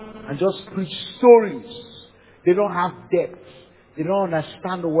and just preach stories. They don't have depth. They don't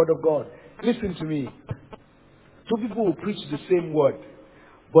understand the word of God. Listen to me. Two people will preach the same word,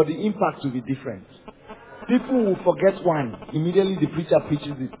 but the impact will be different. People will forget one. Immediately the preacher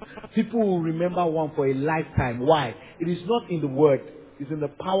preaches it. People will remember one for a lifetime. Why? It is not in the word. It's in the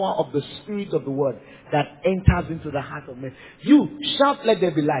power of the spirit of the word that enters into the heart of men. You shout, let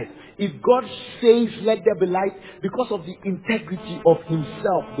there be light. If God says, let there be light, because of the integrity of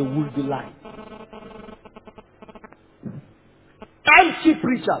himself, there will be light. Empty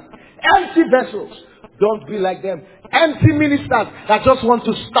preachers, empty vessels. Don't be like them. Empty ministers that just want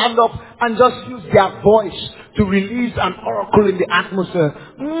to stand up and just use their voice to release an oracle in the atmosphere.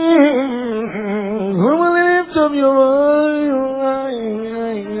 Lift up your eye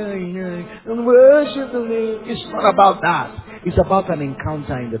and worship the Lord. It's not about that. It's about an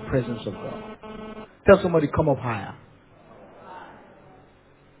encounter in the presence of God. Tell somebody, come up higher.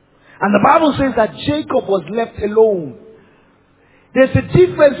 And the Bible says that Jacob was left alone. There's a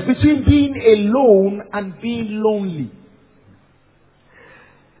difference between being alone and being lonely.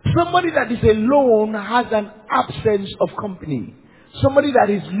 Somebody that is alone has an absence of company. Somebody that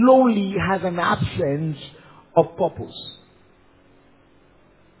is lonely has an absence of purpose.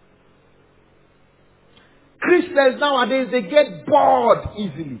 Christians nowadays, they get bored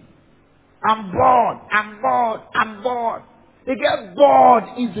easily. I'm bored. They get bored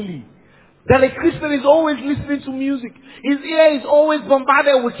easily. That a Christian is always listening to music. His ear is always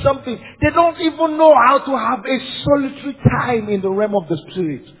bombarded with something. They don't even know how to have a solitary time in the realm of the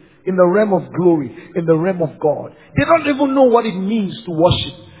Spirit, in the realm of glory, in the realm of God. They don't even know what it means to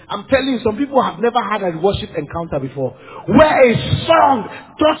worship. I'm telling you, some people have never had a worship encounter before, where a song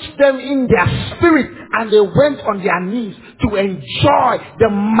touched them in their spirit and they went on their knees to enjoy the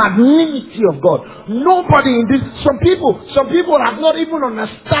magnanimity of God. Nobody in this, some people have not even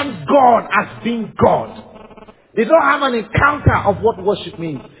understand God as being God. They don't have an encounter of what worship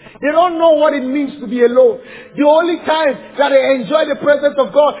means. They don't know what it means to be alone. The only time that they enjoy the presence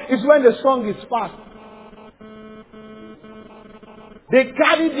of God is when the song is fast. They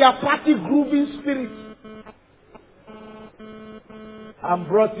carry their party grooving spirit and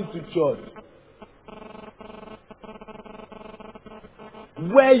brought it to church,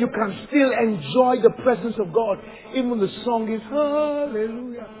 where you can still enjoy the presence of God. Even the song is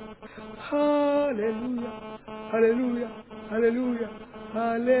hallelujah, hallelujah, hallelujah, Hallelujah.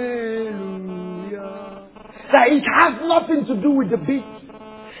 Hallelujah. That it has nothing to do with the beat.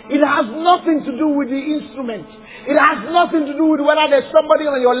 It has nothing to do with the instrument. It has nothing to do with whether there's somebody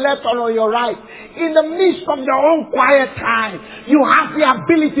on your left or on your right. In the midst of your own quiet time, you have the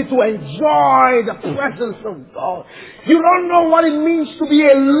ability to enjoy the presence of God. You don't know what it means to be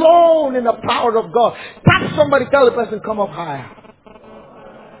alone in the power of God. Tap somebody, tell the person, come up higher.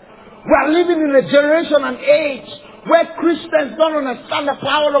 We are living in a generation and age where Christians don't understand the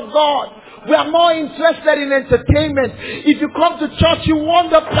power of God. We are more interested in entertainment. If you come to church, you want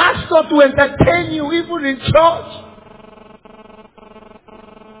the pastor to entertain you even in church.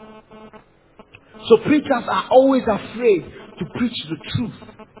 So preachers are always afraid to preach the truth.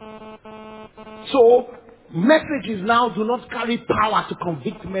 So messages now do not carry power to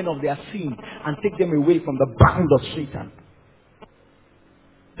convict men of their sin and take them away from the bound of Satan.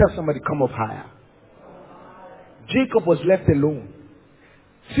 Tell somebody, come up higher. Jacob was left alone.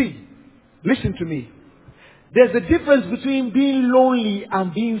 See, listen to me. There's a difference between being lonely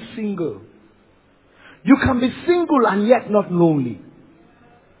and being single. You can be single and yet not lonely.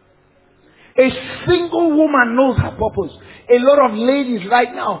 A single woman knows her purpose. A lot of ladies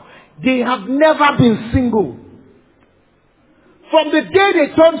right now, they have never been single. From the day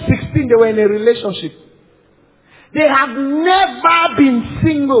they turned 16, they were in a relationship. They have never been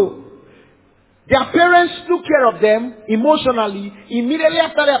single. Their parents took care of them emotionally. Immediately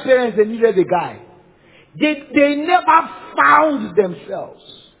after their parents, they needed a guy. They never found themselves.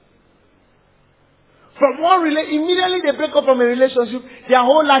 From one immediately they break up from a relationship, their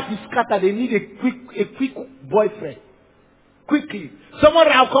whole life is scattered. They need a quick boyfriend. Quickly. Someone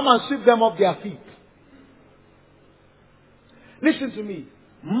that will come and sweep them off their feet. Listen to me.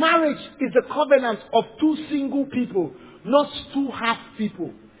 Marriage is a covenant of two single people, not two half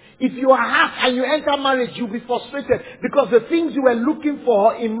people. If you are half and you enter marriage, you'll be frustrated because the things you were looking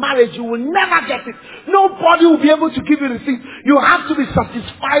for in marriage, you will never get it. Nobody will be able to give you the things. You have to be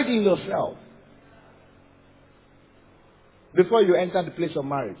satisfied in yourself before you enter the place of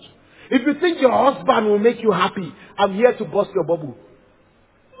marriage. If you think your husband will make you happy, I'm here to burst your bubble.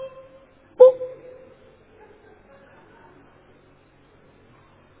 Boop.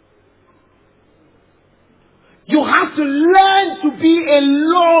 You have to learn to be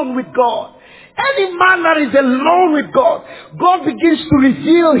alone with God. Any man that is alone with God, God begins to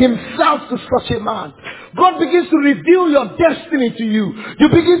reveal himself to such a man. God begins to reveal your destiny to you. You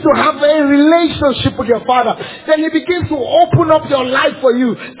begin to have a relationship with your Father. Then he begins to open up your life for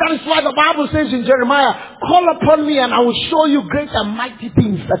you. That is why the Bible says in Jeremiah, call upon me and I will show you great and mighty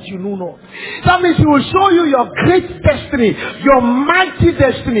things that you know not. That means he will show you your great destiny, your mighty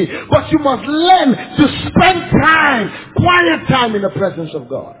destiny. But you must learn to spend time, quiet time in the presence of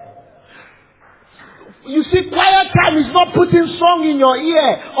God. You see, quiet time is not putting song in your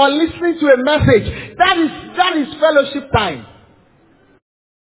ear or listening to a message. That is fellowship time.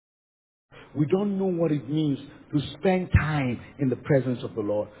 We don't know what it means to spend time in the presence of the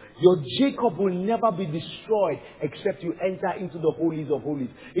Lord. Your Jacob will never be destroyed except you enter into the holies of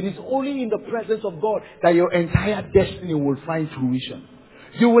holies. It is only in the presence of God that your entire destiny will find fruition.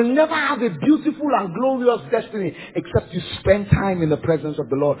 You will never have a beautiful and glorious destiny except you spend time in the presence of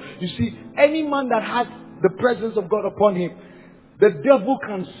the Lord. You see, any man that has the presence of God upon him, the devil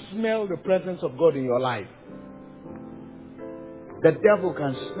can smell the presence of God in your life. The devil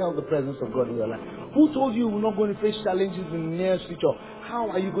can smell the presence of God in your life. Who told you you're not going to face challenges in the nearest future? How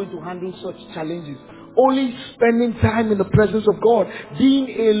are you going to handle such challenges? Only spending time in the presence of God. Being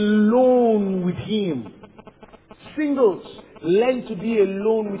alone with him. Singles, learn to be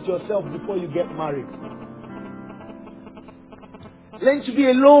alone with yourself before you get married. Learn to be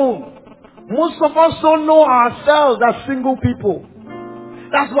alone. Most of us don't know ourselves as single people.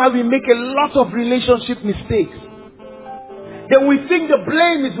 That's why we make a lot of relationship mistakes. Then we think the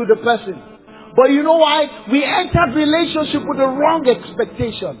blame is with the person. But you know why? We entered relationship with the wrong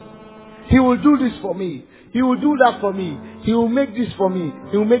expectation. He will do this for me. He will do that for me. He will make this for me.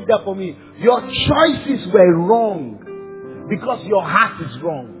 He will make that for me. Your choices were wrong because your heart is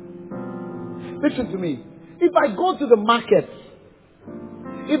wrong. Listen to me. If I go to the market,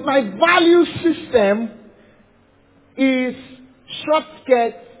 if my value system is short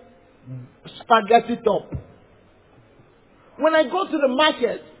skirt, spaghetti top, when I go to the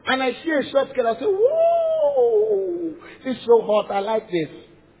market and I see a short skirt, I say, whoa, it's so hot, I like this.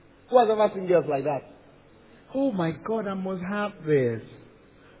 Who has ever seen girls like that? Oh my God, I must have this.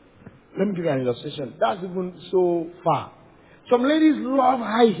 Let me give you an illustration. That's even so far. Some ladies love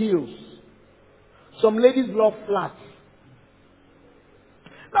high heels. Some ladies love flats.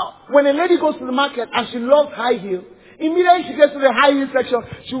 Now, when a lady goes to the market and she loves high heels, Immediately she gets to the high heel section,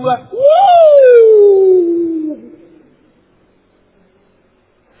 she will like, woo!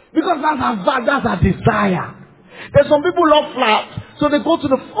 Because that's her desire. There's some people love flats, so they go to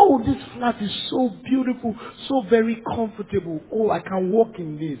this flat is so beautiful, so very comfortable. Oh, I can walk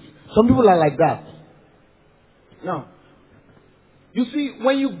in this. Some people are like that. Now, you see,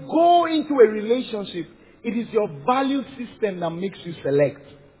 when you go into a relationship, it is your value system that makes you select.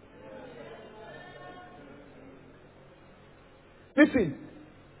 Listen,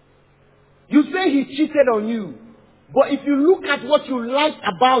 you say he cheated on you, but if you look at what you like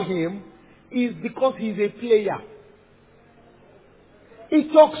about him, it's because he's a player. He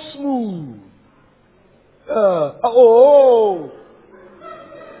talks smooth.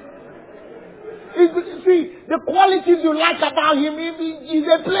 See, the qualities you like about him, he's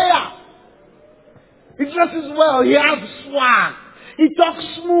a player. He dresses well. He has swag. He talks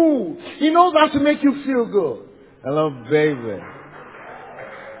smooth. He knows how to make you feel good. Hello, baby.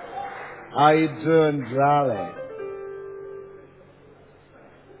 How you doing, darling?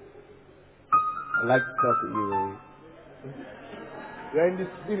 I like to talk to you. You're in the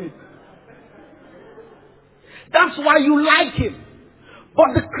spirit. That's why you like him.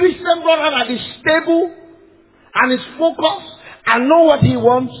 But the Christian brother that is stable and is focused and know what he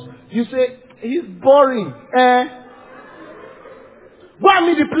wants, you say, he's boring. Go and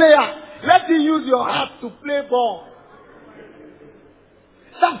meet the player. Let him use your heart to play ball.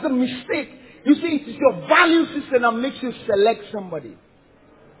 That's the mistake. You see, it is your value system that makes you select somebody.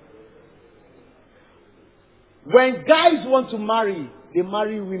 When guys want to marry, they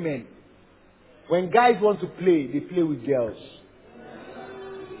marry women. When guys want to play, they play with girls.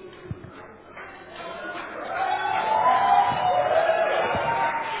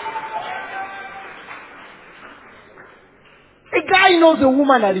 A guy knows a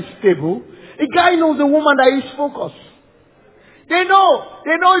woman that is stable. A guy knows a woman that is focused. They know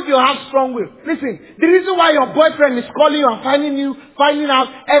if you have strong will. Listen, the reason why your boyfriend is calling you and finding out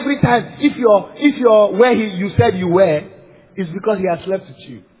every time if you're where you said you were, is because he has slept with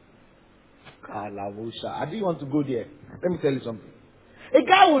you. I didn't want to go there. Let me tell you something. A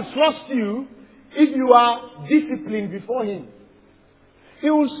guy will trust you if you are disciplined before him. He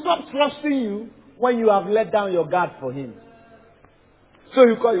will stop trusting you when you have let down your guard for him. So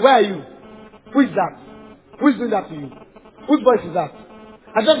you call, where are you? Who is that? Who is doing that to you? Whose voice is that?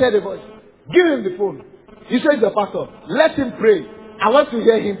 I just heard a voice. Give him the phone. You say to the pastor, let him pray. I want to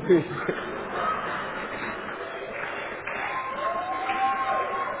hear him pray.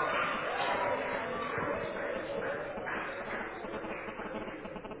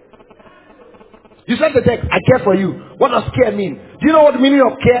 You said the text, I care for you. What does care mean? Do you know what the meaning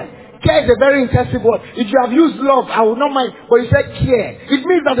of care? Care is a very intensive word. If you have used love, I will not mind. But you said care. It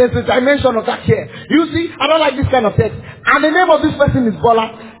means that there's a dimension of that care. You see, I don't like this kind of text. And the name of this person is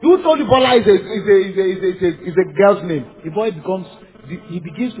Bola. Who told you Bola is a girl's name? The boy he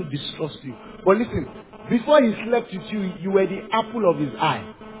begins to distrust you. But listen, before he slept with you, you were the apple of his eye.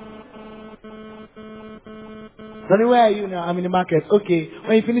 Honey, where are you now? I'm in the market. Okay.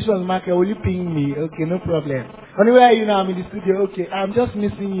 When you finish from the market, will you ping me? Okay, no problem. Honey, where are you now? I'm in the studio. Okay, I'm just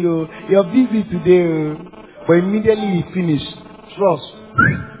missing you. You're busy today. But immediately you finish. Trust.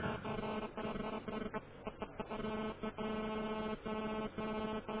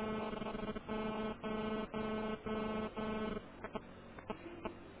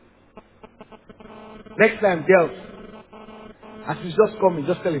 Next time, girls, as he's just coming,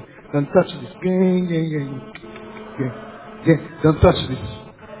 just tell him, don't touch this. Don't touch this.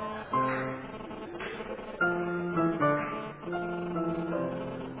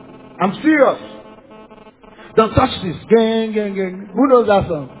 I'm serious. Don't touch this. Who knows that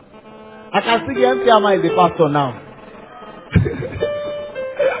song? I can sing MTMI is a pastor now.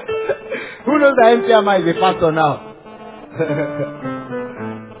 Who knows that MTMI is a pastor now?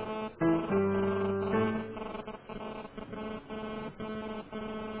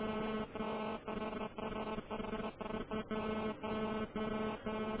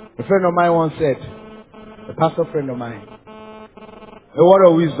 A friend of mine once said, a pastor friend of mine, a word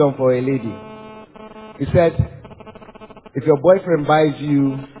of wisdom for a lady. He said, if your boyfriend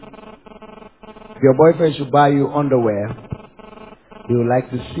should buy you underwear, he would like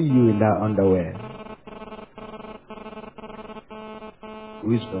to see you in that underwear.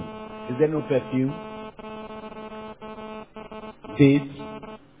 Wisdom. Is there no perfume? Date?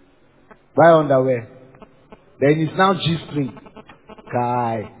 Buy underwear. Then it's now G-string.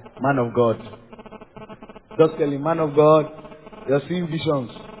 Kai, man of God. Just tell him, man of God, you're seeing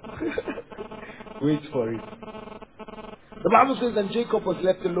visions. Wait for it. The Bible says that Jacob was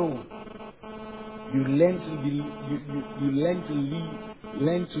left alone. You learn to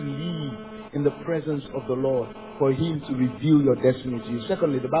live in the presence of the Lord for Him to reveal your destiny to you.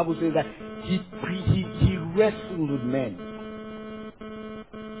 Secondly, the Bible says that He wrestled with men.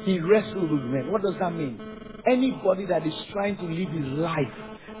 He wrestled with men. What does that mean? Anybody that is trying to live his life,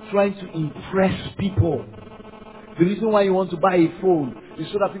 trying to impress people. The reason why you want to buy a phone is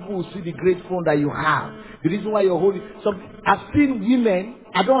so that people will see the great phone that you have. The reason why you're holding I've seen women,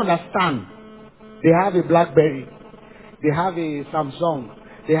 I don't understand. They have a BlackBerry, they have a Samsung,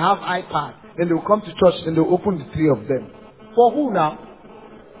 they have iPad, then they'll come to church and they'll open the three of them. For who now?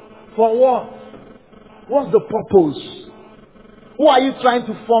 For what? What's the purpose? Who are you trying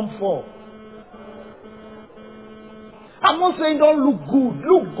to form for? I'm not saying don't look good.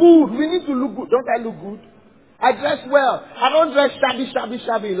 Look good. We need to look good. Don't I look good? I dress well. I don't dress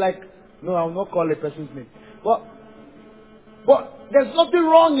shabby. Like, no, I will not call a person's name. But there's nothing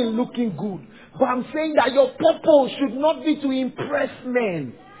wrong in looking good. But I'm saying that your purpose should not be to impress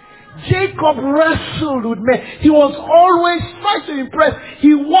men. Jacob wrestled with men. He was always trying to impress.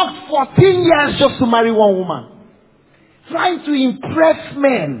 He worked 14 years just to marry one woman. Trying to impress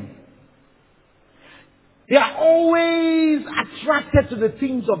men. They are always attracted to the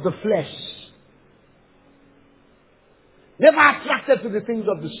things of the flesh. Never attracted to the things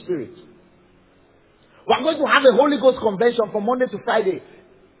of the Spirit. We are going to have a Holy Ghost convention from Monday to Friday.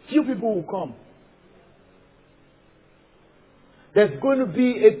 Few people will come. There's going to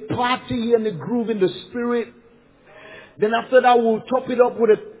be a party and a groove in the Spirit. Then after that, we'll top it up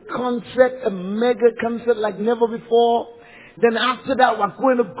with a concert, a mega concert like never before. Then after that, we're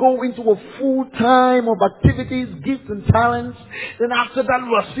going to go into a full time of activities, gifts and talents. Then after that,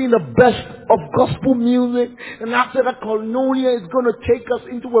 we're seeing the best of gospel music. And after that, Koinonia is going to take us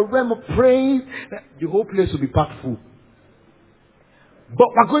into a realm of praise. The whole place will be packed full. But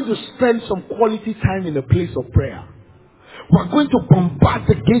we're going to spend some quality time in a place of prayer. We're going to bombard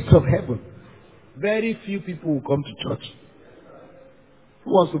the gates of heaven. Very few people will come to church.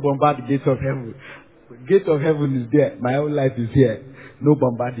 Who wants to bombard the gates of heaven? The gate of heaven is there. My whole life is here. No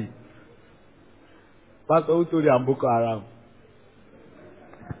bombarding. Pastor, who told you I'm Boko Haram?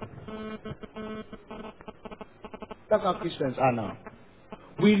 That's how Christians are now.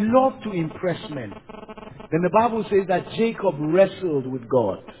 We love to impress men. Then the Bible says that Jacob wrestled with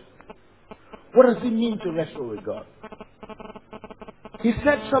God. What does it mean to wrestle with God? He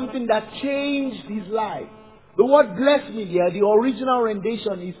said something that changed his life. The word bless me here, the original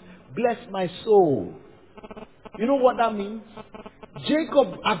rendition is bless my soul. You know what that means?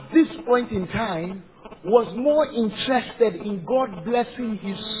 Jacob at this point in time was more interested in God blessing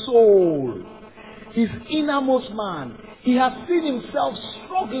his soul. His innermost man. He has seen himself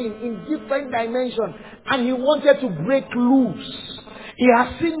struggling in different dimensions and he wanted to break loose. He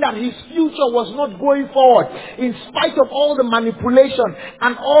has seen that his future was not going forward in spite of all the manipulation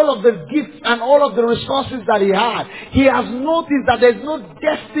and all of the gifts and all of the resources that he had. He has noticed that there's no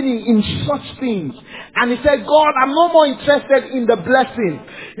destiny in such things. And he said, God, I'm no more interested in the blessing.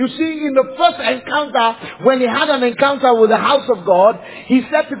 You see, in the first encounter, when he had an encounter with the house of God, he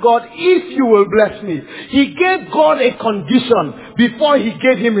said to God, if you will bless me. He gave God a condition before he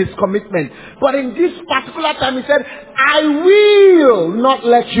gave him his commitment. But in this particular time, he said, I will not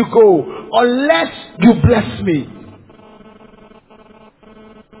let you go unless you bless me.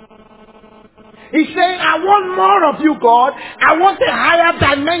 He's saying, I want more of you, God. I want a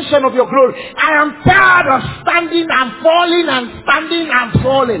higher dimension of your glory. I am tired of standing and falling and standing and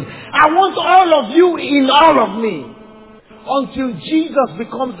falling. I want all of you in all of me. Until Jesus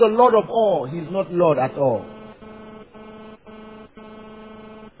becomes the Lord of all, he's not Lord at all.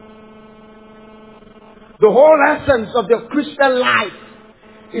 The whole essence of the Christian life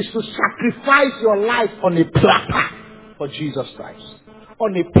is to sacrifice your life on a platter for Jesus Christ.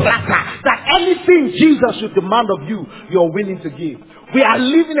 On a platter. That anything Jesus should demand of you, you're willing to give. We are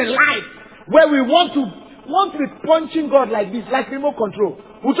living a life where we want to be punching God like this, like remote control.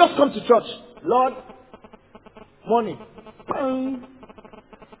 We just come to church. Lord, money. Bang.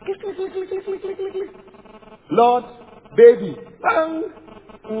 Click, click, click, click, click, click, click, click. Lord, baby. Bang.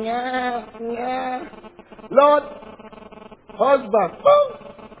 Nya, nya. Lord, husband. Bang.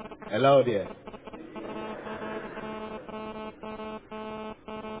 Hello there.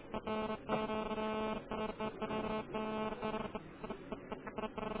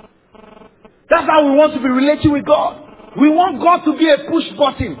 That's how we want to be relating with God. We want God to be a push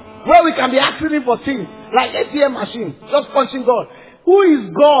button where we can be asking him for things like ATM machine, just punching God. Who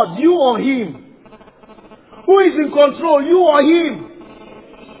is God, you or him? Who is in control, you or him?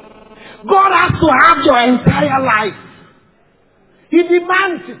 God has to have your entire life. He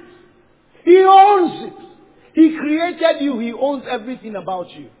demands it. He owns it. He created you. He owns everything about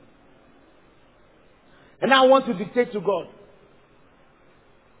you. And I want to dictate to God.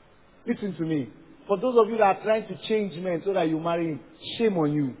 Listen to me. For those of you that are trying to change men so that you marry him, shame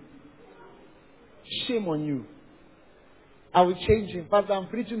on you. Shame on you. I will change him. Pastor, I'm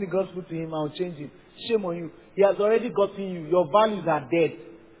preaching the gospel to him. I will change him. Shame on you. He has already gotten you. Your values are dead.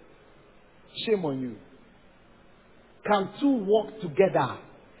 Shame on you. Can two walk together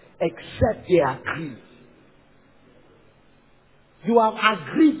except they agree? You have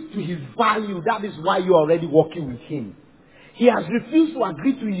agreed to his value. That is why you are already walking with him. He has refused to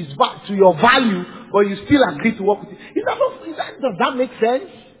agree to your value, but you still agree to walk with him. Does that make sense?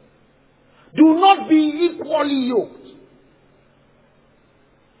 Do not be equally yoked.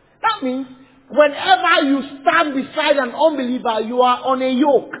 That means whenever you stand beside an unbeliever, you are on a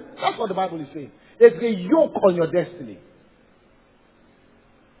yoke. That's what the Bible is saying. There's a yoke on your destiny.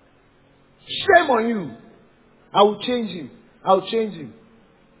 Shame on you. I will change him. I will change him.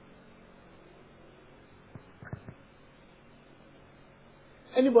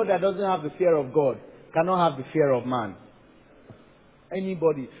 Anybody that doesn't have the fear of God cannot have the fear of man.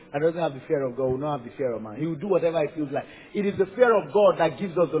 Anybody that doesn't have the fear of God will not have the fear of man. He will do whatever he feels like. It is the fear of God that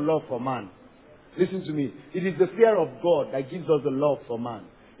gives us the love for man. Listen to me. It is the fear of God that gives us the love for man.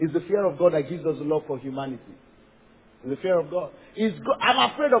 It's the fear of God that gives us the love for humanity. It's the fear of God.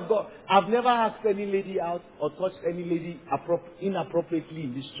 I'm afraid of God. I've never asked any lady out or touched any lady inappropriately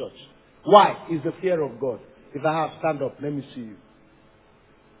in this church. Why? It's the fear of God. If I have, stand up. Let me see you.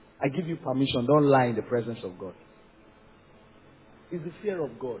 I give you permission. Don't lie in the presence of God. It's the fear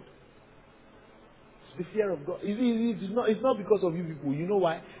of God. It's the fear of God. It's not because of you people. You know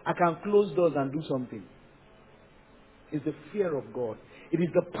why? I can close doors and do something. It's the fear of God. It is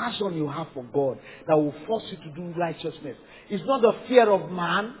the passion you have for God that will force you to do righteousness. It's not the fear of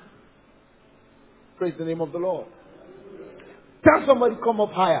man. Praise the name of the Lord. Tell somebody, come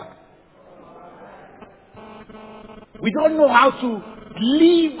up higher. We don't know how to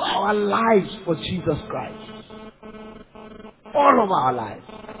live our lives for Jesus Christ. All of our lives.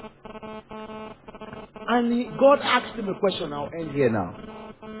 And God asked him a question. I'll end here now.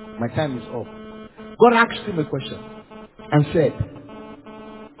 My time is up. God asked him a question and said,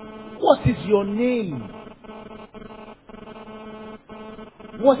 what is your name?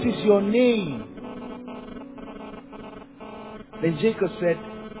 What is your name? Then Jacob said,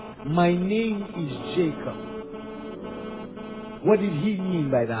 my name is Jacob. What did he mean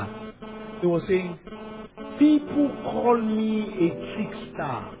by that? He was saying, people call me a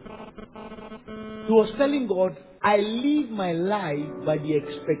trickster. He was telling God, I live my life by the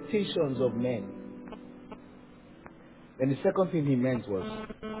expectations of men. And the second thing he meant was,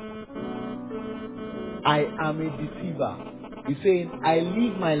 I am a deceiver. He's saying, I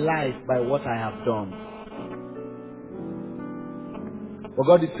live my life by what I have done. But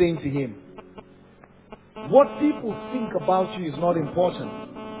God is saying to him, what people think about you is not important.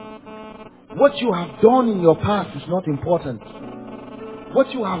 What you have done in your past is not important.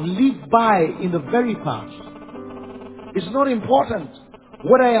 What you have lived by in the very past is not important.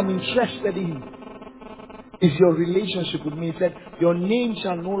 What I am interested in is your relationship with me. He said, your name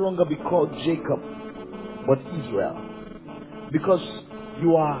shall no longer be called Jacob, but Israel. Because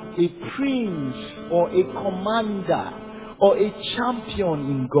you are a prince or a commander or a champion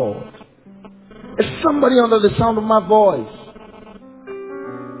in God. Is somebody under the sound of my voice?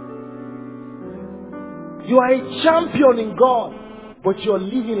 You are a champion in God, but you're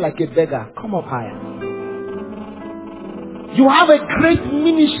living like a beggar. Come up higher. You have a great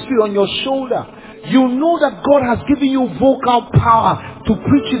ministry on your shoulder. You know that God has given you vocal power to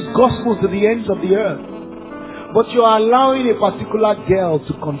preach His gospel to the ends of the earth. But you are allowing a particular girl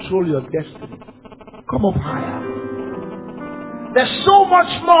to control your destiny. Come up higher. There's so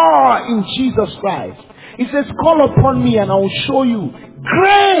much more in Jesus Christ. He says, call upon me and I will show you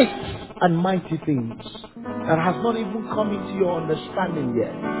great and mighty things that has not even come into your understanding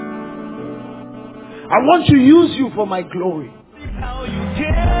yet. I want to use you for my glory.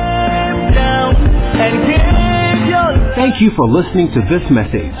 Thank you for listening to this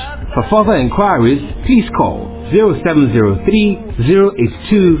message. For further inquiries, please call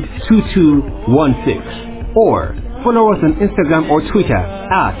 0703-082-2216 or follow us on Instagram or Twitter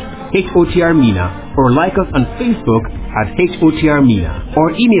at HOTRMina or like us on Facebook at HOTRMina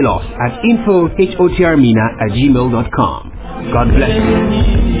or email us at info@hotrmina@gmail.com. God bless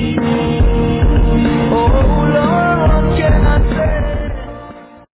you.